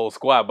out the whole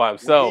squad by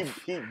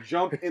himself. He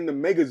jumped in the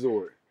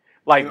Megazord.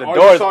 Like And the all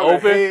you doors saw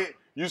open.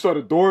 You saw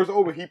the doors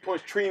open. He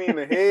punched Trini in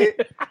the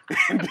head,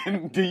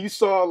 and then you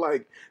saw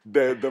like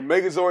the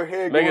Megazord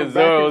head.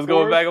 Megazord was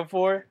going back and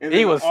forth. And He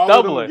then was all of them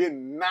stumbling.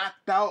 getting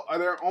knocked out of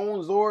their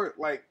own Zord.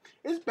 Like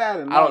it's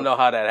bad enough. I don't know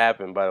how that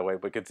happened, by the way,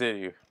 but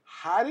continue.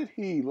 How did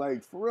he,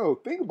 like, for real,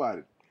 think about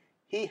it.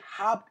 He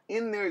hopped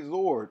in their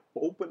Zord,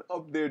 opened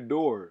up their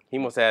door. He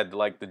must have had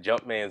like the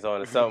Jumpmans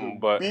on or something,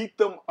 but beat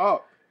them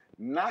up,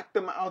 knocked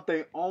them out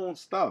their own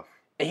stuff.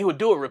 and he would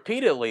do it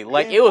repeatedly.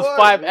 Like He it was would,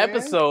 5 man.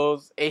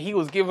 episodes, and he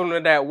was giving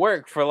them that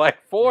work for like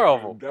 4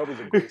 of them. That was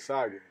a great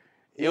saga.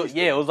 He used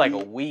to It was like a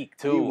beat- week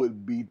He too.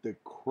 would beat the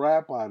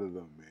crap out of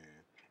them, man.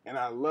 And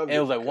I love it. It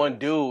was like one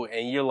because- dude,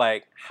 and you're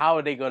like, how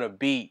are they gonna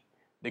beat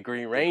the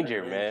Green the Ranger,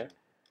 Green man? Ranger.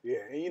 Yeah,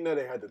 and you know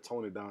they had to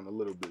tone it down a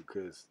little bit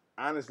because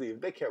honestly,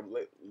 if they kept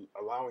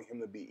allowing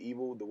him to be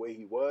evil the way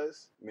he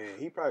was, man,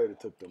 he probably would have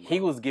took them. He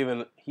out. was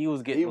getting He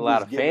a lot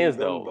was of giving fans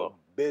them though.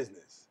 the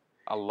business.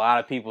 A lot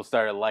of people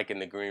started liking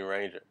the Green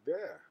Ranger. Yeah,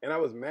 and I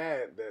was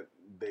mad that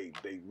they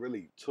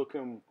really took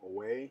him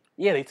away,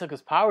 Yeah, they took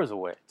his powers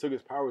away. took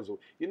his powers away.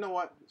 You know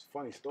what? It's a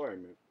funny story,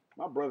 man.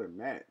 My brother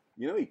Matt,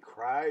 you know he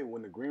cried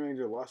when the Green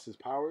Ranger lost his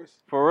powers.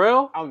 For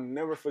real? I'll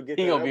never forget.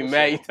 He that gonna be episode.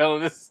 mad you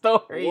telling this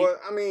story. Well,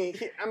 I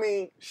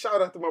mean,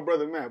 shout out to my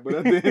brother Matt, but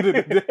at the end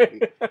of the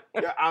day,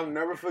 yeah, I'll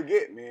never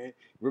forget, man.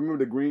 Remember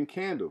the green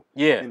candle?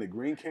 Yeah. And the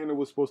green candle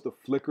was supposed to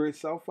flicker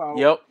itself out.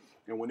 Yep.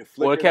 And when it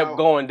Well, flickered it kept out,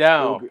 going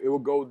down. It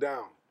would go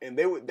down. And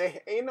and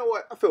you know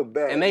what? I feel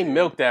bad. And they man.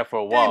 milked that for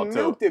a while They too.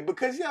 milked it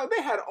because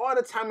they had all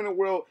the time in the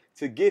world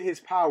to get his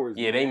powers.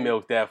 Yeah, they man.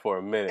 milked that for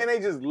a minute. And they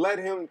just let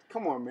him.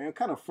 Come on, man. What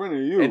kind of friend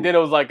are you? And then it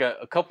was like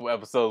a couple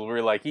episodes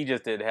where like he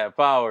just didn't have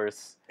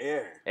powers.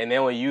 yeah. And they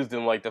only used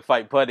them like to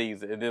fight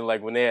putties. And then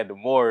like when they had to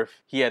morph,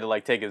 he had to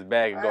like take his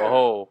bag and go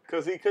home.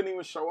 Because he couldn't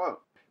even show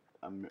up.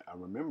 I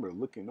remember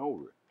looking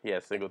over it. Yeah,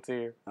 single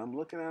tear. I'm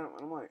looking at him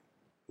and I'm like,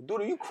 dude,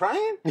 are you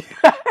crying?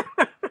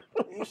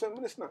 And he said,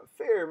 man, it's not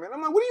fair, man.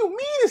 I'm like, what do you mean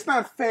it's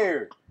not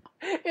fair?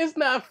 It's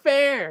not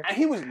fair. And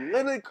he was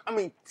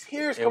literally,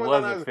 tears It coming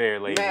down. wasn't fair,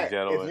 ladies and Matt,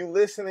 gentlemen. if you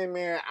listening,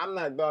 man, I'm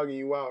not dogging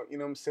you out. You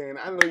know what I'm saying?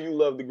 I know you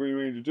love the Green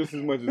Ranger just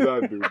as much as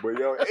I do. But,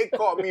 yo, it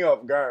caught me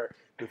off guard.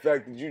 The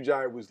fact that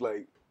Ujai was,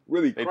 like,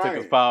 really They crying.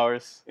 took his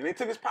powers. And they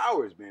took his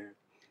powers, man.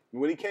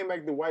 And when he came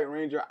back to White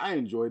Ranger, I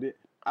enjoyed it.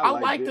 I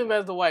liked liked it. him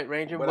as the White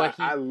Ranger, but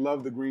I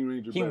love the Green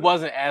Ranger he better.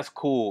 wasn't as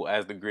cool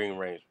as the Green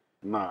Ranger.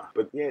 Nah,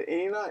 but yeah,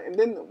 and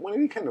then when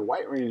he became the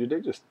White Ranger,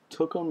 they just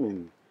took him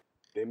and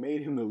they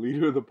made him the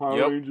leader of the Power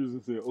Yep. Rangers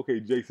and said, "Okay,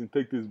 Jason,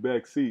 take this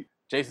back seat."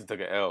 Jason took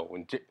an L.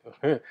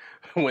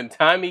 When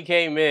Tommy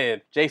came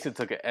in, Jason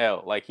took an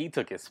L. Like, he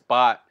took his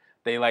spot.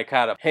 They, like,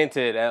 kind of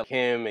hinted at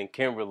him and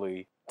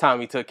Kimberly.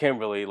 Tommy took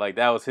Kimberly. Like,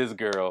 that was his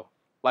girl.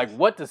 Like,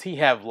 what does he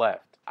have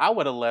left? I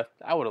would have left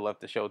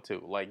the show,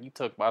 too. Like, you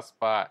took my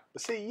spot.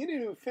 But see, you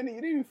didn't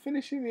even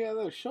finish any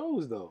other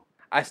shows though.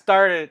 I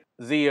started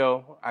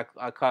Zio.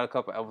 I caught a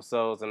couple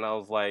episodes, and I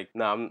was like,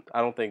 no,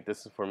 I don't think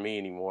this is for me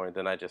anymore. And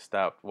then I just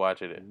stopped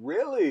watching it.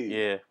 Really?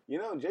 Yeah. You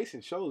know, Jason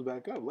shows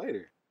back up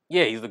later.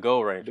 Yeah, he's the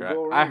Gold Ranger. The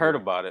Gold I heard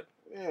Ranger. about it.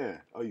 Yeah.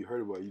 Oh, you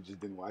heard about it? You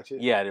just didn't watch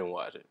it? Yeah, I didn't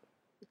watch it.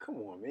 Come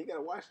on, man. You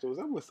gotta watch those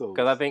episodes.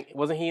 Because I think,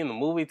 wasn't he in the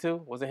movie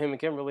too? Wasn't him and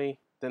Kimberly?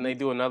 Didn't they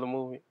do another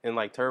movie in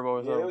like Turbo or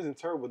yeah, something? it was in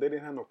Turbo. They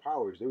didn't have no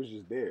powers. They was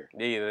just there.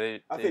 Yeah,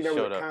 I they think that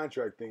was showed a up.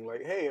 contract thing.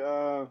 Like, hey,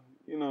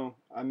 you know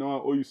I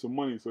owe you some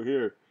money, so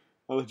here,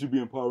 I'll let you be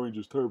in Power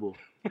Rangers Turbo.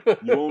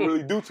 You won't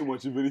really do too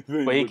much of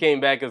anything. But he came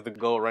back as the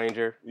Gold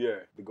Ranger. Yeah,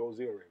 the Gold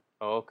Zero Ring.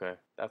 Oh, okay.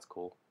 That's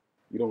cool.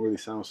 You don't really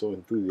sound so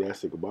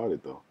enthusiastic about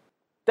it, though.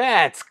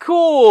 That's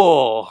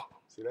cool!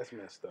 See, that's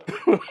messed up.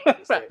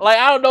 Like,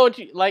 I don't know what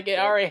you... Like, it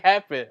already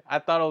happened. I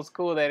thought it was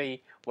cool that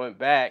he went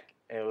back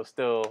and was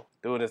still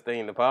doing his thing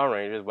in the Power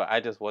Rangers, but I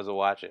just wasn't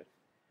watching.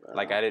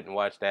 Like, I didn't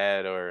watch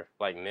that, or,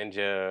 like,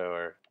 Ninja,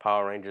 or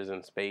Power Rangers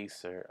in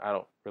Space, or... I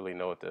don't really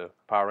know what the...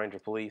 Power Ranger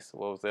Police?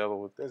 What was the other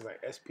one? There's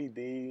like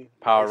SPD,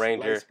 Power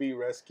Ranger, Lightspeed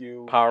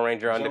Rescue, Power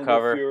Ranger Jungle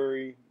Undercover,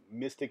 Fury,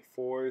 Mystic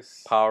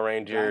Force, Power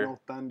Ranger, Dino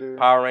Thunder,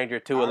 Power Ranger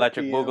 2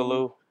 Electric RPM.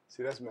 Boogaloo.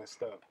 See, that's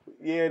messed up.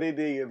 Yeah, they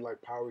did get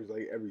like powers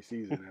like every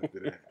season after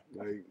that.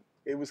 Like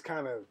it was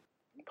kind of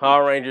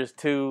Power Rangers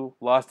 2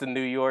 Lost in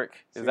New York.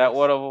 Is that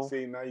one of them?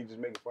 See, now you just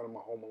making fun of my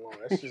Home Alone.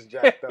 That's just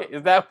jacked up.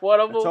 Is that one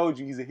of I them? told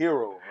you he's a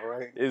hero. All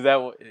right. Is that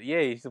what?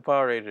 Yeah, he's a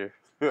Power Ranger.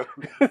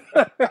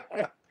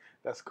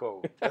 That's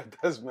cold.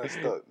 That's messed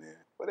up, man.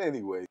 But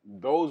anyway,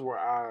 those were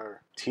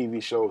our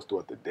TV shows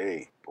throughout the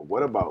day. But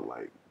what about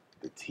like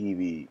the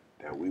TV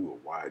that we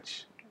would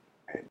watch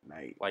at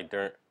night? Like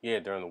during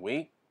the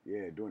week.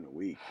 Yeah, during the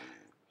week, man.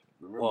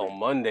 Remember? Well,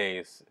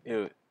 Mondays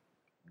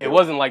it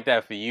wasn't like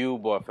that for you,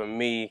 but for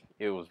me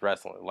it was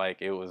wrestling.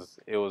 Like it was.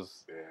 Yeah,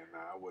 nah,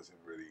 I wasn't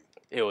really.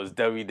 It was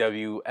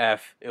WWF.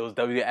 It was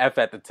WF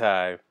at the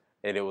time,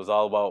 and it was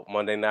all about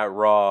Monday Night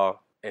Raw.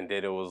 And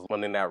then it was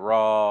Monday Night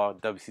Raw,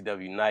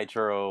 WCW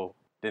Nitro,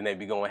 Then they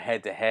be going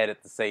head to head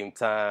at the same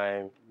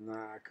time. Nah,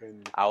 I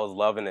couldn't. I was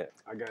loving it.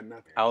 I got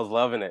nothing. I was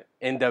loving it.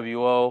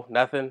 NWO,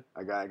 nothing.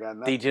 I got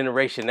nothing.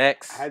 D-Generation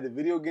X. I had the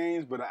video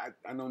games, but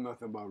I know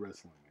nothing about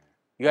wrestling, man.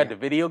 You had the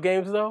video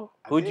games though?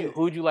 did.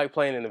 Who'd you like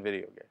playing in the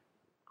video game?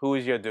 Who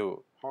was your dude?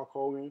 Hulk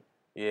Hogan.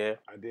 Yeah.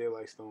 I did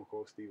like Stone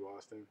Cold Steve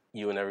Austin.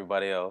 You and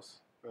everybody else.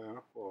 Yeah,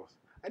 of course.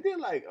 I did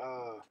like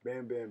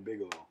Bam Bam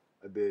Bigelow.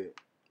 I did.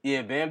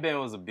 Yeah, Bam Bam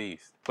was a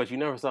beast, but you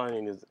never saw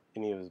any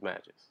of his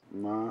matches.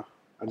 Nah,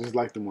 I just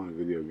liked him on a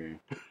video game.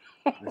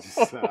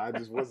 I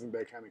just wasn't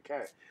that kind of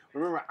cat.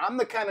 Remember, I'm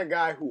the kind of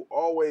guy who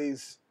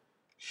always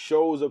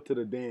shows up to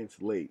the dance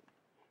late.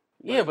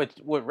 Yeah, but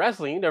with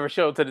wrestling, you never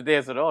show up to the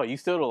dance at all. You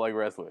still don't like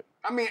wrestling.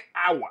 I mean,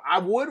 I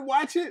would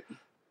watch it,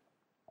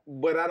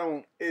 but I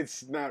don't.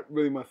 It's not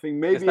really my thing.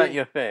 Maybe It's not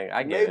your thing.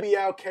 I get it. Maybe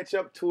I'll catch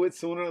up to it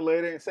sooner or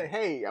later and say,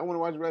 "Hey, I want to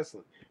watch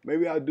wrestling."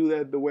 Maybe I'll do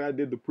that the way I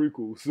did the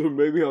prequels. So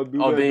maybe I'll do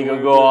that. Oh, then you the gonna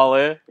way go I did- all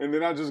in? and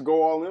then I'll just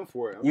go all in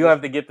for it. You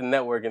have to get the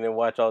network and then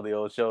watch all the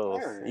old shows.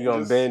 Yeah, You gonna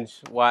just-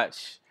 binge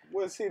watch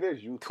Well, see, there's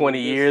YouTube.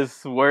 20 There's-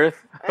 years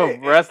worth Hey,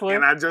 of wrestling?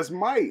 and I just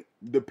might,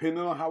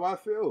 depending on how I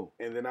feel,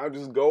 and then I'll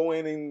just go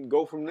in and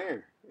go from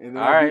there, and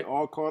then All I'll right. be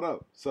all caught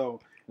up. So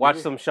Watch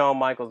some Shawn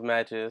Michaels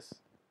matches.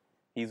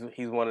 He's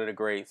one of the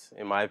greats.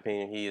 In my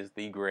opinion, he is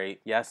the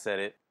great. Yeah, I said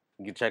it.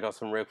 You can check out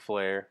some Ric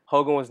Flair.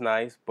 Hogan was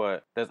nice,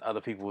 but there's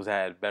other people who's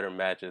had better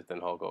matches than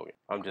Hulk Hogan.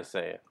 I'm just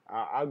saying.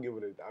 I'll give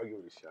it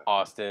a shot.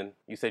 Austin.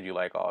 You said you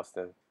like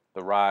Austin.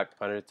 The Rock,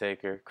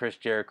 Undertaker. Chris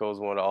Jericho is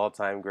one of the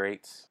all-time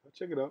greats. I'll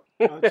check it out.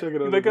 I'll check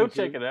it out. Look, go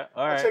check it out.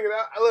 All I'll right. check it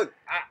out. Look,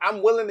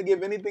 I'm willing to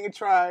give anything a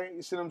try.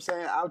 You see what I'm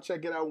saying? I'll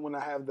check it out when I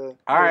have the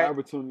right.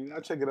 opportunity.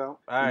 I'll check it out.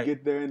 All right.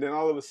 Get there, and then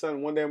all of a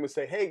sudden, one day I'm going to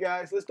say, hey,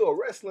 guys, let's do a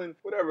wrestling,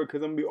 whatever,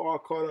 because I'm going to be all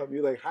caught up.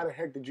 You're like, how the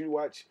heck did you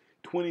watch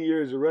 20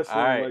 years of wrestling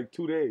All right. in like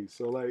 2 days?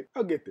 So, like,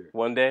 I'll get there.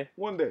 One day?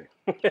 One day.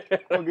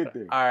 I'll get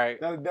there. All right.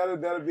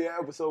 That'll be an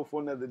episode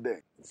for another day.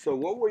 So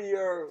what were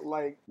your,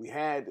 like,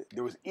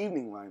 there was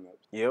evening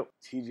lineups. Yep.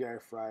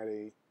 TGI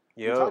Friday.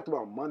 We Yep. talked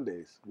about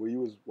Mondays, where you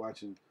was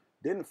watching.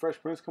 Didn't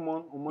Fresh Prince come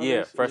on Mondays? Yeah,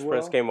 as Fresh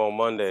Prince well? came on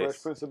Mondays.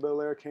 Fresh Prince of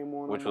Bel-Air came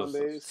on Which was a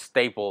Mondays.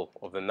 staple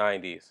of the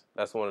 90s.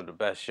 That's one of the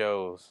best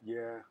shows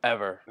Yeah.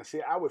 ever. Now,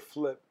 see, I would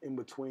flip in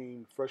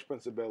between Fresh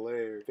Prince of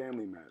Bel-Air and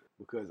Family Matters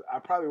because I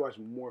probably watched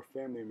more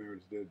Family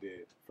Matters than I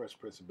did Fresh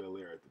Prince of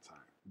Bel-Air at the time.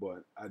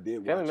 But I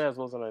did Family watch. Matters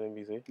wasn't on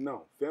NBC.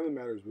 No, Family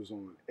Matters was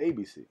on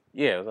ABC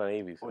Yeah, it was on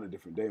ABC. on a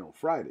different day on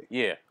Friday.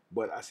 Yeah,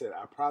 But I said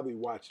I probably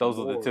watched those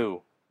are more, the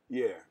two.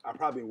 Yeah, I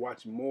probably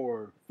watched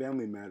more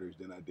Family Matters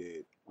than I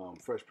did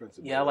Fresh Prince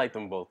of Yeah, I Bel-Air. like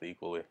them both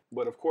equally.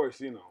 But of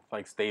course,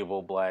 Like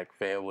stable black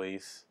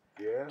families,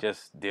 yeah.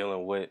 just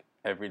dealing with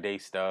everyday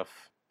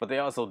stuff. But they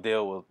also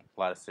deal with a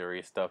lot of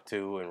serious stuff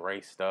too, and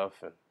race stuff,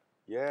 and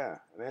Yeah.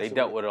 And they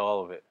dealt with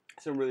all of it.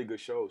 some really good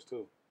shows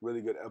too.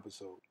 Really good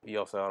episode. He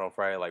also had on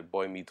Friday like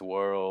Boy Meets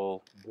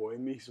World. Boy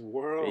Meets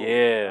World.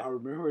 Yeah. I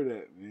remember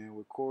that, man,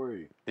 with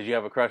Corey. Did you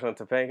have a crush on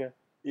Topanga?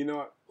 You know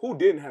what? Who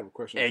didn't have a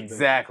crush on Topanga?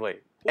 Exactly.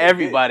 Who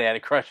Everybody had a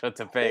crush on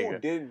Who Topanga.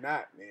 did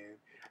not, man?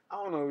 I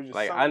don't know. It was just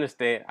Like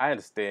something. I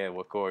understand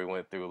what Corey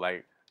went through.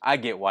 Like I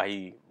get why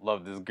he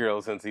loved this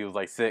girl since he was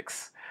like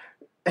 6.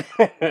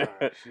 Yeah,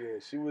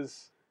 she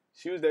was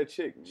that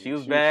chick. Man. She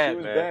was bad, She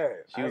was man. bad.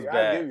 She was I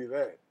bad. give you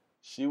that.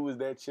 She was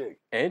that chick.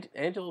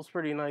 Angela's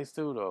pretty nice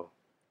too, though.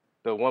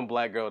 The one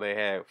black girl they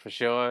had for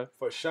sure.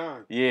 For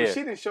Sean. Yeah. But she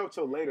didn't show up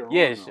till later on.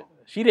 Yeah, though.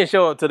 she didn't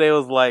show up till they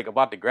was like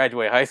about to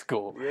graduate high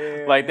school.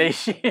 Yeah. Like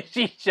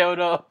she showed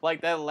up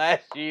like that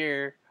last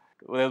year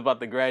when they was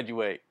about to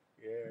graduate.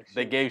 Yeah.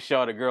 They gave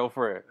Shaw a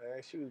girlfriend,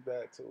 Yeah, she was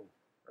bad too.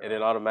 and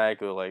then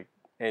automatically like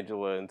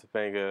Angela and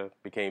Topanga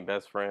became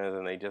best friends,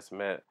 and they just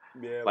met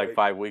Yeah, like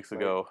 5 weeks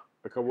ago.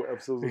 a couple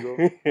episodes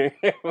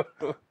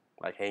ago.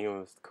 Like hanging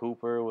with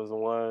Cooper was the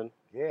one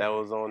Yeah. that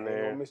was on Hang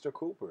there. Mr.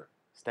 Cooper.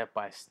 Step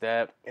by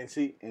Step. And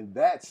see, and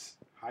that's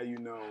how you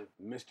know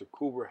Mr.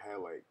 Cooper had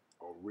like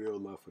a real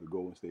love for the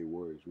Golden State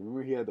Warriors.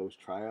 Remember he had those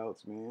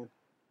tryouts, man?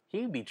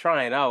 He'd be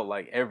trying out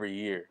like every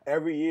year.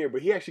 Every year,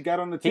 but he actually got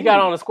on the team. He got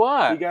on the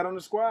squad. He got on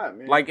the squad,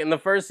 man. Like in the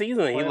first season,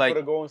 Playing he for like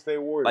the Golden State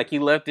Warriors. he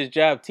left his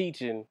job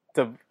teaching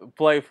to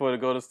play for the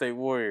Golden State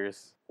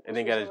Warriors, and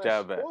then got his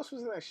job back. Who else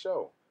was in that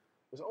show?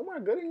 Was Omar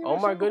Gooding in that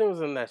Omar show? Gooding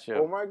was in that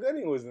show. Omar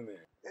Gooding was in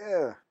there.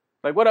 Yeah.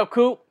 Like, what up,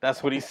 Coop?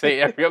 That's what he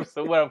say every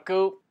episode. What up,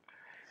 Coop?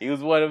 He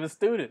was one of his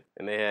students,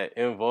 and they had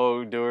En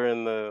Vogue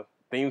during the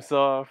theme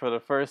song for the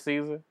first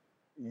season.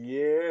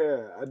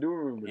 Yeah, I do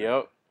remember that.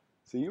 Yep.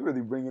 So you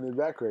really bringing it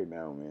back right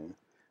now, man.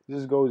 This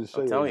just goes to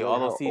show I'm telling you, all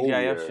those how old we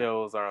CGIF are.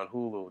 shows are on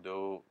Hulu,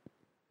 dude.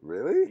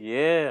 Really?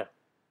 Yeah.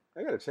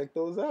 I gotta check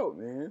those out,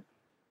 man.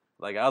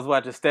 Like, I was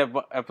watching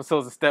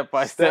episodes of Step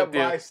by Step Step.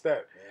 by dude.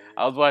 step, man.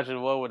 I was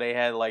watching one where they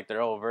had, like,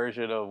 their own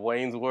version of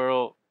Wayne's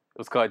World. It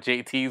was called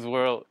JT's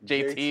World.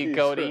 JT and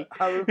Cody.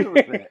 I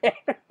remember that.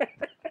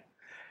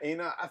 And you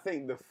know, I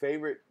think the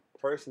favorite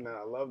person that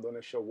I loved on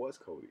the show was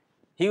Cody.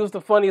 He was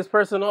the funniest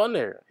person on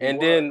there. He And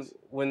then was.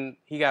 when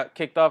he got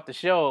kicked off the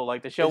show,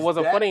 like, the show Is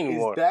wasn't that- funny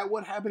anymore. Is that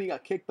what happened? He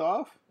got kicked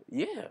off?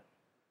 Yeah.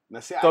 Now,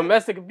 see,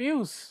 Domestic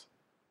abuse.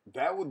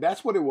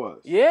 That's what it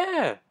was.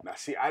 Yeah. Now,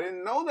 see, I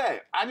didn't know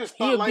that. I just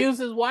He thought abused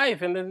his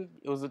wife, and then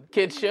it was a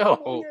kid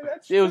show. Oh,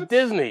 yeah, It was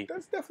Disney.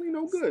 That's definitely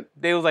no good.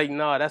 They was like,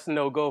 nah, that's a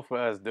no-go for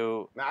us,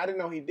 dude. Now, I didn't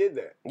know he did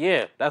that.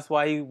 Yeah, that's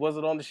why he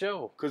wasn't on the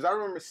show. Because I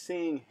remember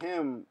seeing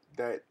him,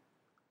 that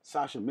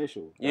Sasha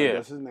Mitchell. Yeah.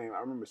 That's his name. I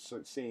remember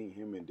seeing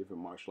him in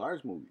different martial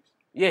arts movies.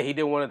 Yeah, he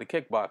did one of the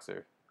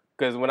Kickboxer.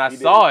 Because when I He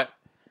saw did. it,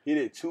 He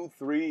did 2,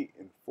 3,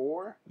 and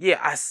 4. yeah,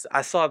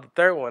 I saw the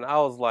third one. I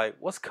was like,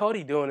 what's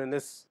Cody doing in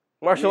this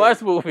martial Yeah.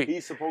 arts movie?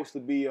 He's supposed to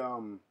be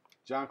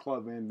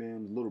Jean-Claude Van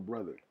Damme's little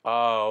brother.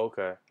 Oh,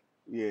 okay.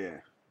 Yeah.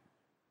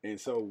 And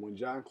so when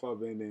Jean-Claude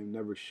Van Damme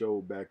never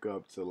showed back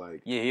up to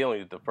like Yeah, he only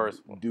did the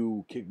first one.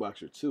 do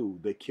Kickboxer 2,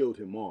 they killed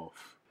him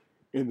off.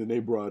 And then they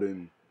brought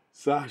in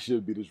Sasha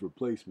to be this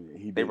replacement.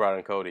 And They brought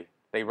in Cody.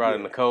 They brought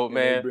in the Code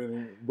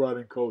Man, Brought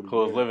in Cody. who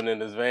was living in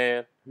his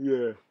van.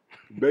 Yeah.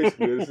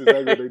 Basically, this is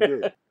exactly what they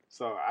did.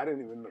 So I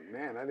didn't even know,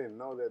 man, I didn't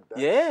know that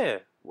that's Yeah,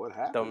 what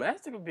happened.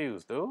 domestic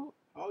abuse, dude.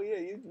 Oh, yeah,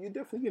 you're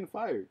definitely getting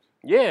fired.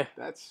 Yeah,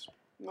 That's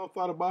no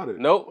thought about it.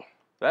 nope.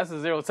 That's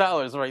a zero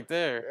tolerance right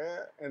there.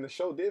 Yeah, and the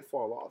show did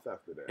fall off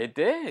after that. It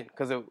did,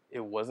 because it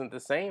wasn't the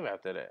same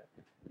after that.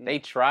 They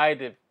tried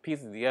to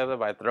piece it together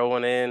by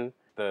throwing in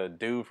the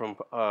dude from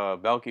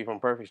Belky from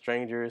Perfect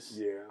Strangers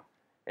Yeah.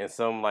 and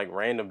some like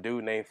random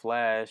dude named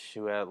Flash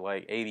who had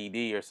like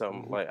ADD or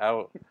something. Like I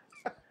don't.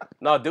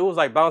 No, dude was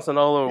like bouncing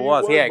all over the He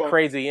walls. He was had bouncing.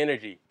 crazy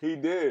energy. He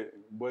did,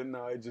 but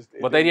no, it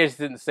But they just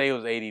didn't say it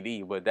was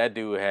ADD. But that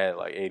dude had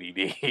like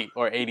ADD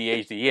or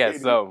ADHD. He had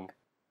something.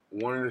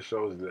 One of the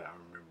shows that I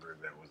remember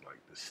that was like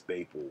the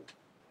staple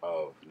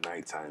of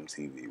nighttime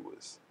TV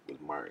was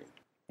Martin.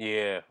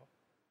 Yeah,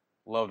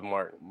 loved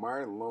Martin.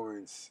 Martin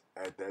Lawrence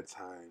at that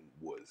time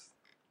was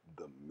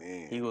the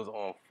man. He was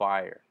on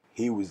fire.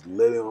 He was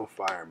lit on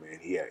fire, man.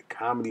 He had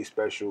comedy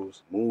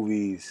specials,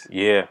 movies,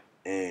 Yeah,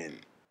 and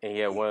and he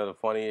had one of the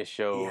funniest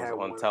shows had on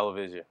one-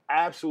 television.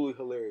 absolutely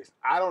hilarious.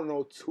 I don't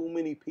know too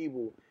many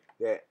people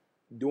that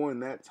during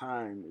that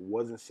time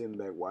wasn't sitting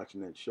back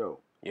watching that show.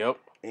 Yep.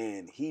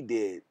 And he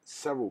did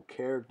several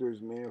characters,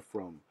 man,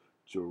 from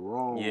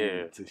Jerome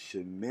Yeah. to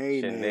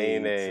Shanae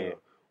Shanae. to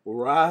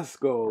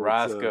Roscoe.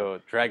 Roscoe,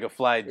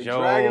 Dragonfly to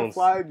Jones,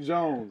 Dragonfly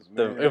Jones,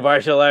 man. the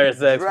martial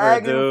arts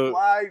expert dude.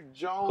 Dragonfly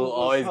Jones who was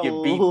always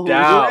get beat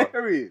down.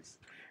 hilarious.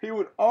 He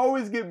would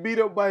always get beat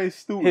up by his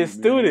student. His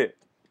man. student.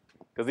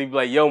 Because he'd be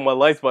like, yo, my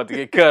light's about to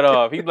get cut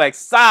off. He'd be like,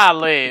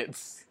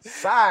 silence.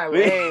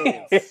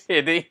 Silence.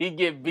 And then he'd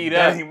get beat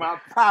That up. ain't my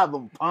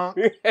problem, punk.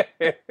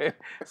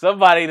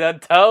 Somebody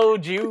done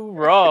told you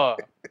wrong.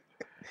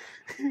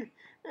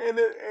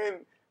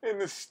 And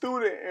the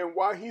student, and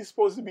while he's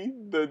supposed to be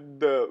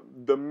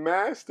the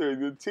master,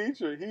 the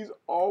teacher, he's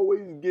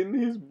always getting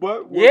his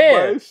butt whooped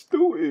by his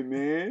student,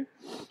 man.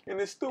 And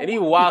the student,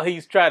 And while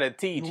he's trying to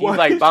teach, he's While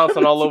like he's bouncing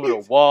trying to all over the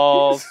teach.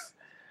 walls.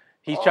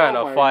 He's Oh trying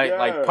to my fight God.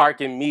 like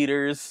parking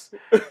meters.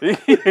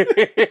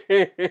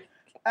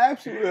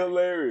 absolutely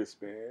hilarious,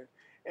 man.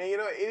 And you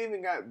know, it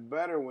even got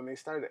better when they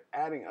started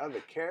adding other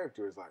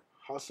characters like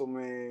Hustle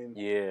Man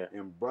Yeah.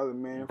 and Brother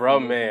Man.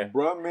 Bruh Man.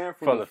 Bruh Man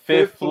From the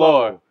fifth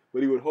floor.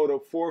 But he would hold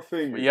up 4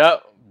 fingers.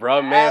 Yep.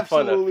 Bro, man,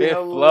 from the Absolutely fifth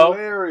floor.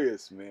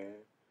 hilarious, man.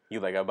 You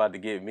like, I'm about to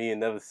get me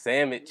another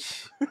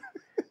sandwich.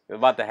 You're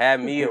about to have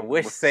me a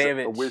wish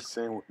sandwich. A wish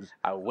sandwich.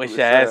 I wish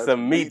I had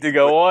some meat to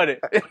go on it.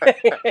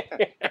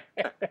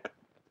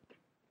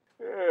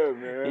 Yeah,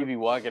 man. He be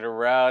walking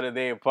around in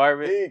their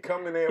apartment. He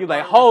come in there. He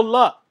like, hold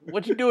up.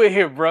 What you doing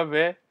here, bro,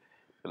 man?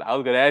 I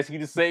was going to ask you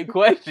the same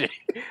question.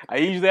 I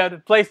usually have the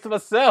place to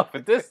myself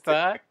at this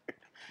time.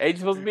 Ain't you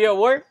supposed to be at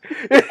work?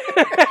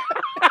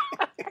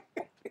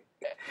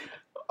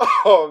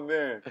 Oh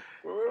man!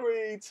 Remember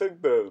when he took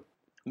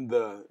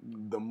the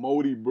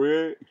moldy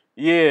bread?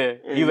 Yeah.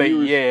 And He's like, he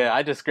was- yeah,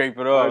 I just scrape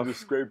it I off. just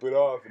scrape it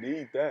off and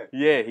eat that.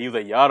 Yeah, he was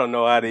like, y'all don't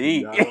know how to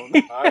eat. Y'all don't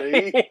know how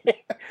to eat.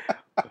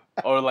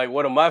 Or like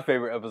one of my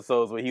favorite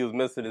episodes where he was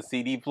missing a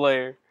CD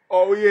player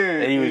Oh yeah.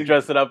 and he was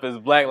dressing up as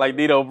black like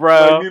Nino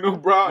Brown. like Nino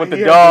Brown with and the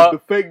he had dog. the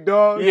fake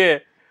dog. Yeah,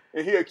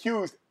 And he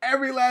accused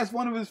every last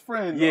one of his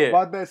friends Yeah.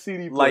 about that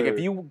CD player. like if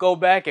you go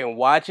back and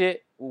watch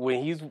it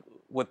when he's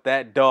with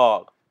that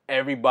dog,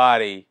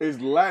 everybody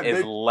is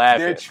laughing.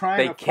 laughing. They're trying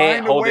They to can't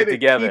find hold a way it to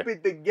together. keep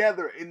it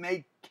together, and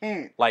they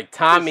can't. Like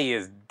Tommy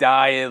is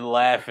dying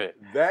laughing.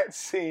 That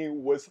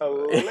scene was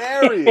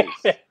hilarious.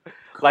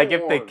 Like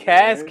Come if the on,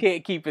 cast man.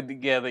 can't keep it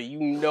together, you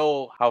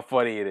know how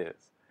funny it is.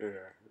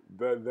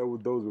 Yeah, those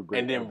were great.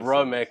 And then episodes.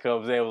 Bruh Man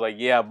comes in and was like,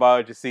 yeah, I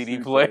borrowed your CD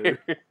CD player.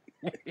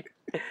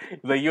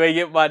 He's like, you ain't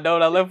get my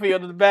note. I left for you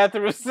under the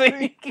bathroom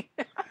sink.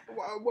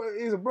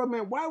 He's a brother,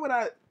 man. Why would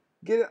I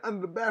get it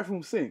under the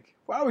bathroom sink?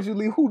 Why would you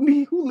leave?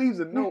 Who leaves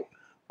a note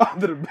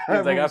under the bathroom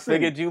He's like, I sink?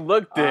 figured you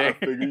looked there. I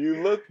figured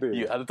you looked there.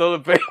 You had the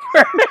toilet paper.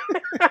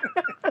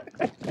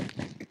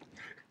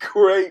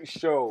 Great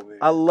show, man.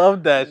 I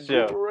love that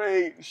show.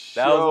 Great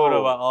show. That was one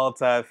of my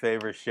all-time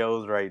favorite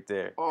shows right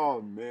there.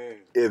 Oh man!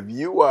 If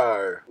you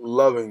are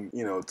loving,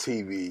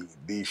 TV,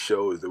 these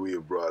shows that we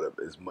have brought up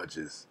as much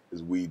as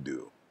we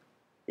do,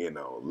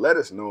 let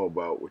us know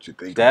about what you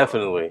think.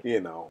 Definitely.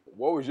 About,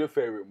 what was your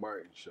favorite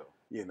Martin show?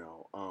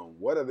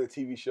 What other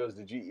TV shows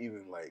did you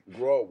even like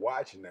grow up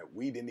watching that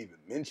we didn't even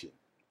mention?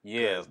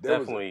 Yeah, There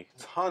definitely.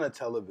 was a ton of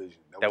television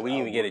That we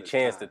didn't even get a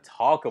chance to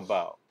talk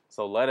about.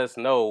 So let us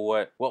know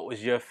what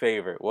was your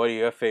favorite. What are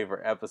your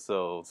favorite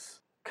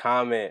episodes?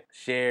 Comment,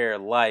 share,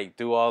 like,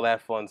 do all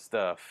that fun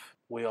stuff.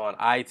 We on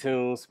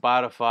iTunes,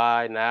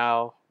 Spotify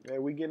now. Yeah,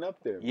 we getting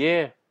up there. Man.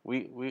 Yeah,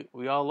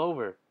 we all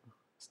over.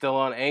 Still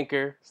on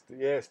Anchor.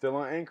 Yeah, still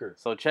on Anchor.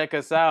 So check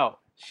us out.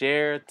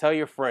 Share, tell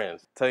your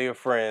friends. Tell your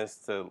friends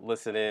to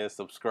listen in,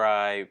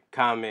 subscribe,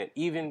 comment,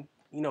 even,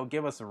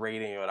 give us a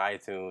rating on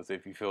iTunes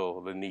if you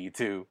feel the need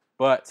to.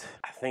 But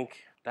I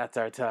think that's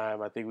our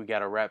time. I think we got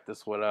to wrap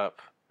this one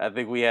up. I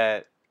think we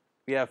had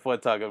fun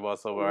talking about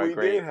some of our We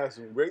did have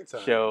some great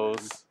time, shows.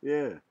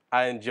 Man. Yeah.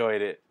 I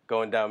enjoyed it,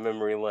 going down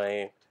memory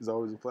lane. It's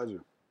always a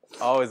pleasure.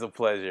 Always a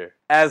pleasure.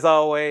 As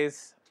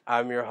always,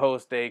 I'm your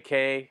host, AK.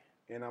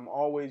 And I'm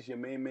always your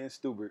main man,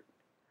 Stubert.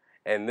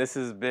 And this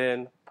has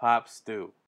been Pop Stew.